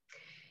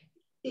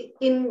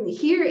 In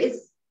here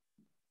it's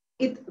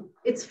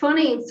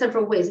funny in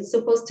several ways. It's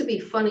supposed to be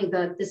funny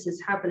that this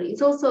is happening.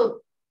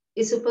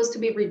 It's supposed to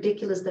be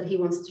ridiculous that he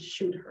wants to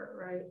shoot her,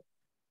 right?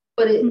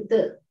 But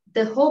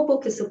the whole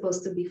book is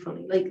supposed to be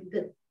funny. Like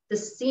the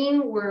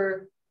scene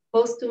where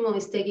Póstumo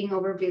is taking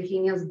over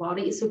Virginia's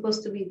body is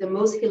supposed to be the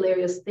most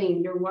hilarious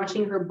thing. You're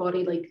watching her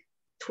body like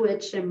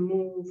twitch and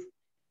move,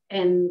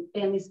 and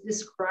it's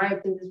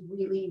described in this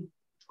really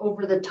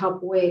over the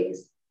top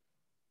ways.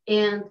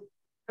 And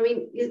I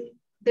mean,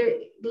 there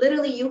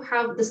literally you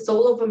have the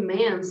soul of a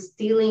man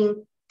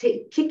stealing,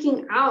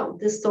 kicking out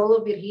the soul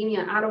of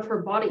Virginia out of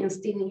her body and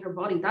stealing her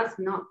body. That's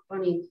not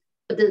funny,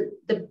 but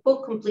the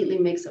book completely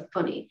makes it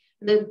funny.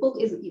 The book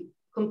is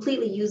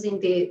completely using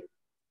the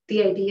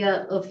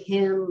idea of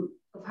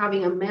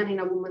having a man in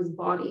a woman's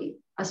body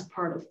as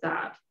part of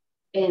that.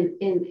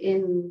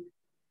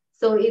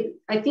 So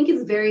I think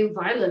it's very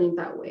violent in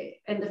that way.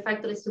 And the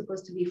fact that it's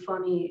supposed to be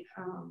funny,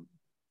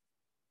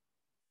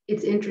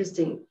 it's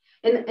interesting.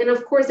 And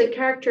of course, the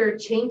character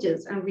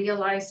changes and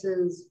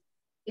realizes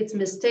its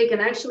mistake.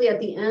 And actually, at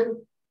the end,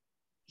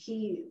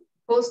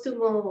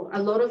 Póstumo,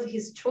 a lot of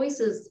his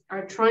choices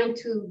are trying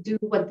to do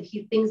what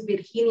he thinks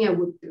Virginia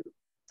would do.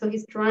 So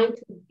he's trying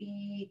to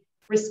be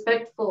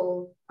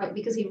respectful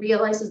because he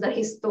realizes that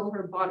he stole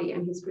her body,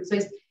 and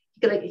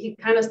he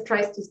kind of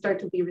tries to start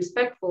to be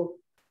respectful.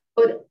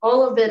 But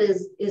all of it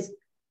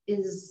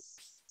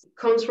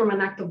comes from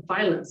an act of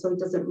violence, so it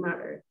doesn't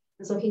matter.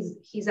 And so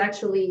he's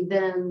actually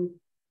then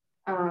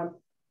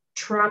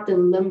trapped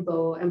in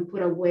limbo and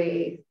put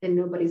away, and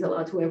nobody's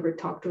allowed to ever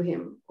talk to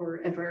him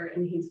or ever.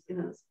 And he's,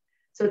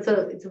 so it's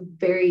a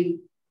very,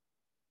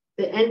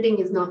 the ending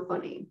is not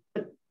funny,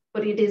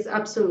 but it is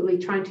absolutely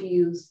trying to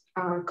use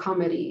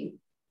comedy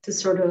to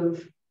sort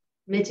of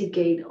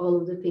mitigate all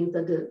of the things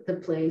that the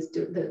plays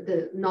do,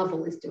 the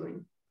novel is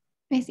doing.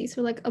 I see.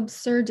 So like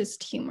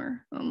absurdist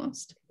humor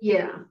almost.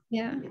 Yeah.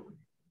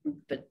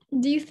 But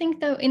do you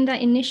think, though, in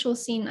that initial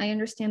scene, I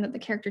understand that the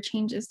character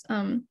changes,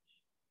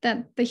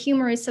 that the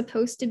humor is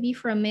supposed to be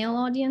for a male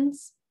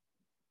audience?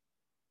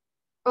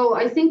 Oh,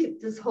 I think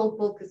this whole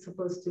book is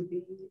supposed to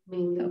be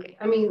mainly, okay.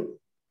 I mean,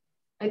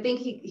 I think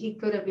he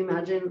could have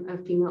imagined a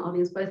female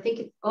audience, but I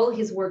think all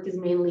his work is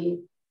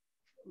mainly,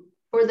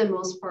 for the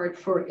most part,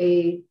 for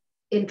a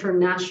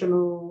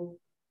international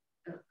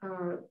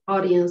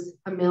audience,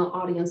 a male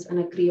audience, and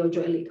a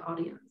criollo elite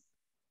audience.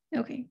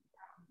 Okay.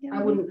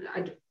 Yeah.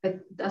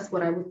 That's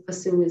what I would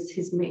assume is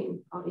his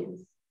main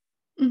audience.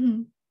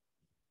 Mm-hmm.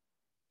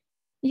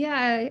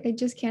 Yeah, I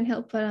just can't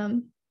help but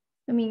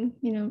I mean,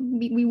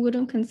 we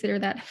wouldn't consider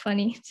that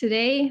funny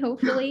today,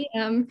 hopefully.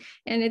 And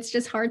it's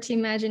just hard to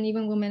imagine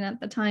even women at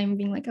the time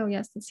being like, oh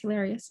yes, that's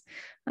hilarious.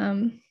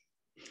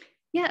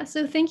 Yeah,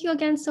 so thank you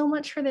again so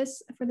much for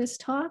this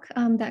talk.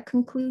 That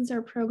concludes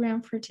our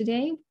program for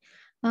today.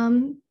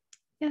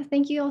 Yeah,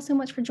 thank you all so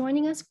much for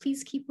joining us.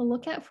 Please keep a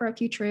lookout for our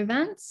future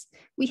events.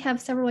 We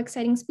have several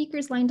exciting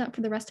speakers lined up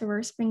for the rest of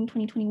our Spring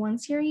 2021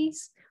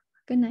 series.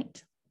 Good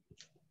night.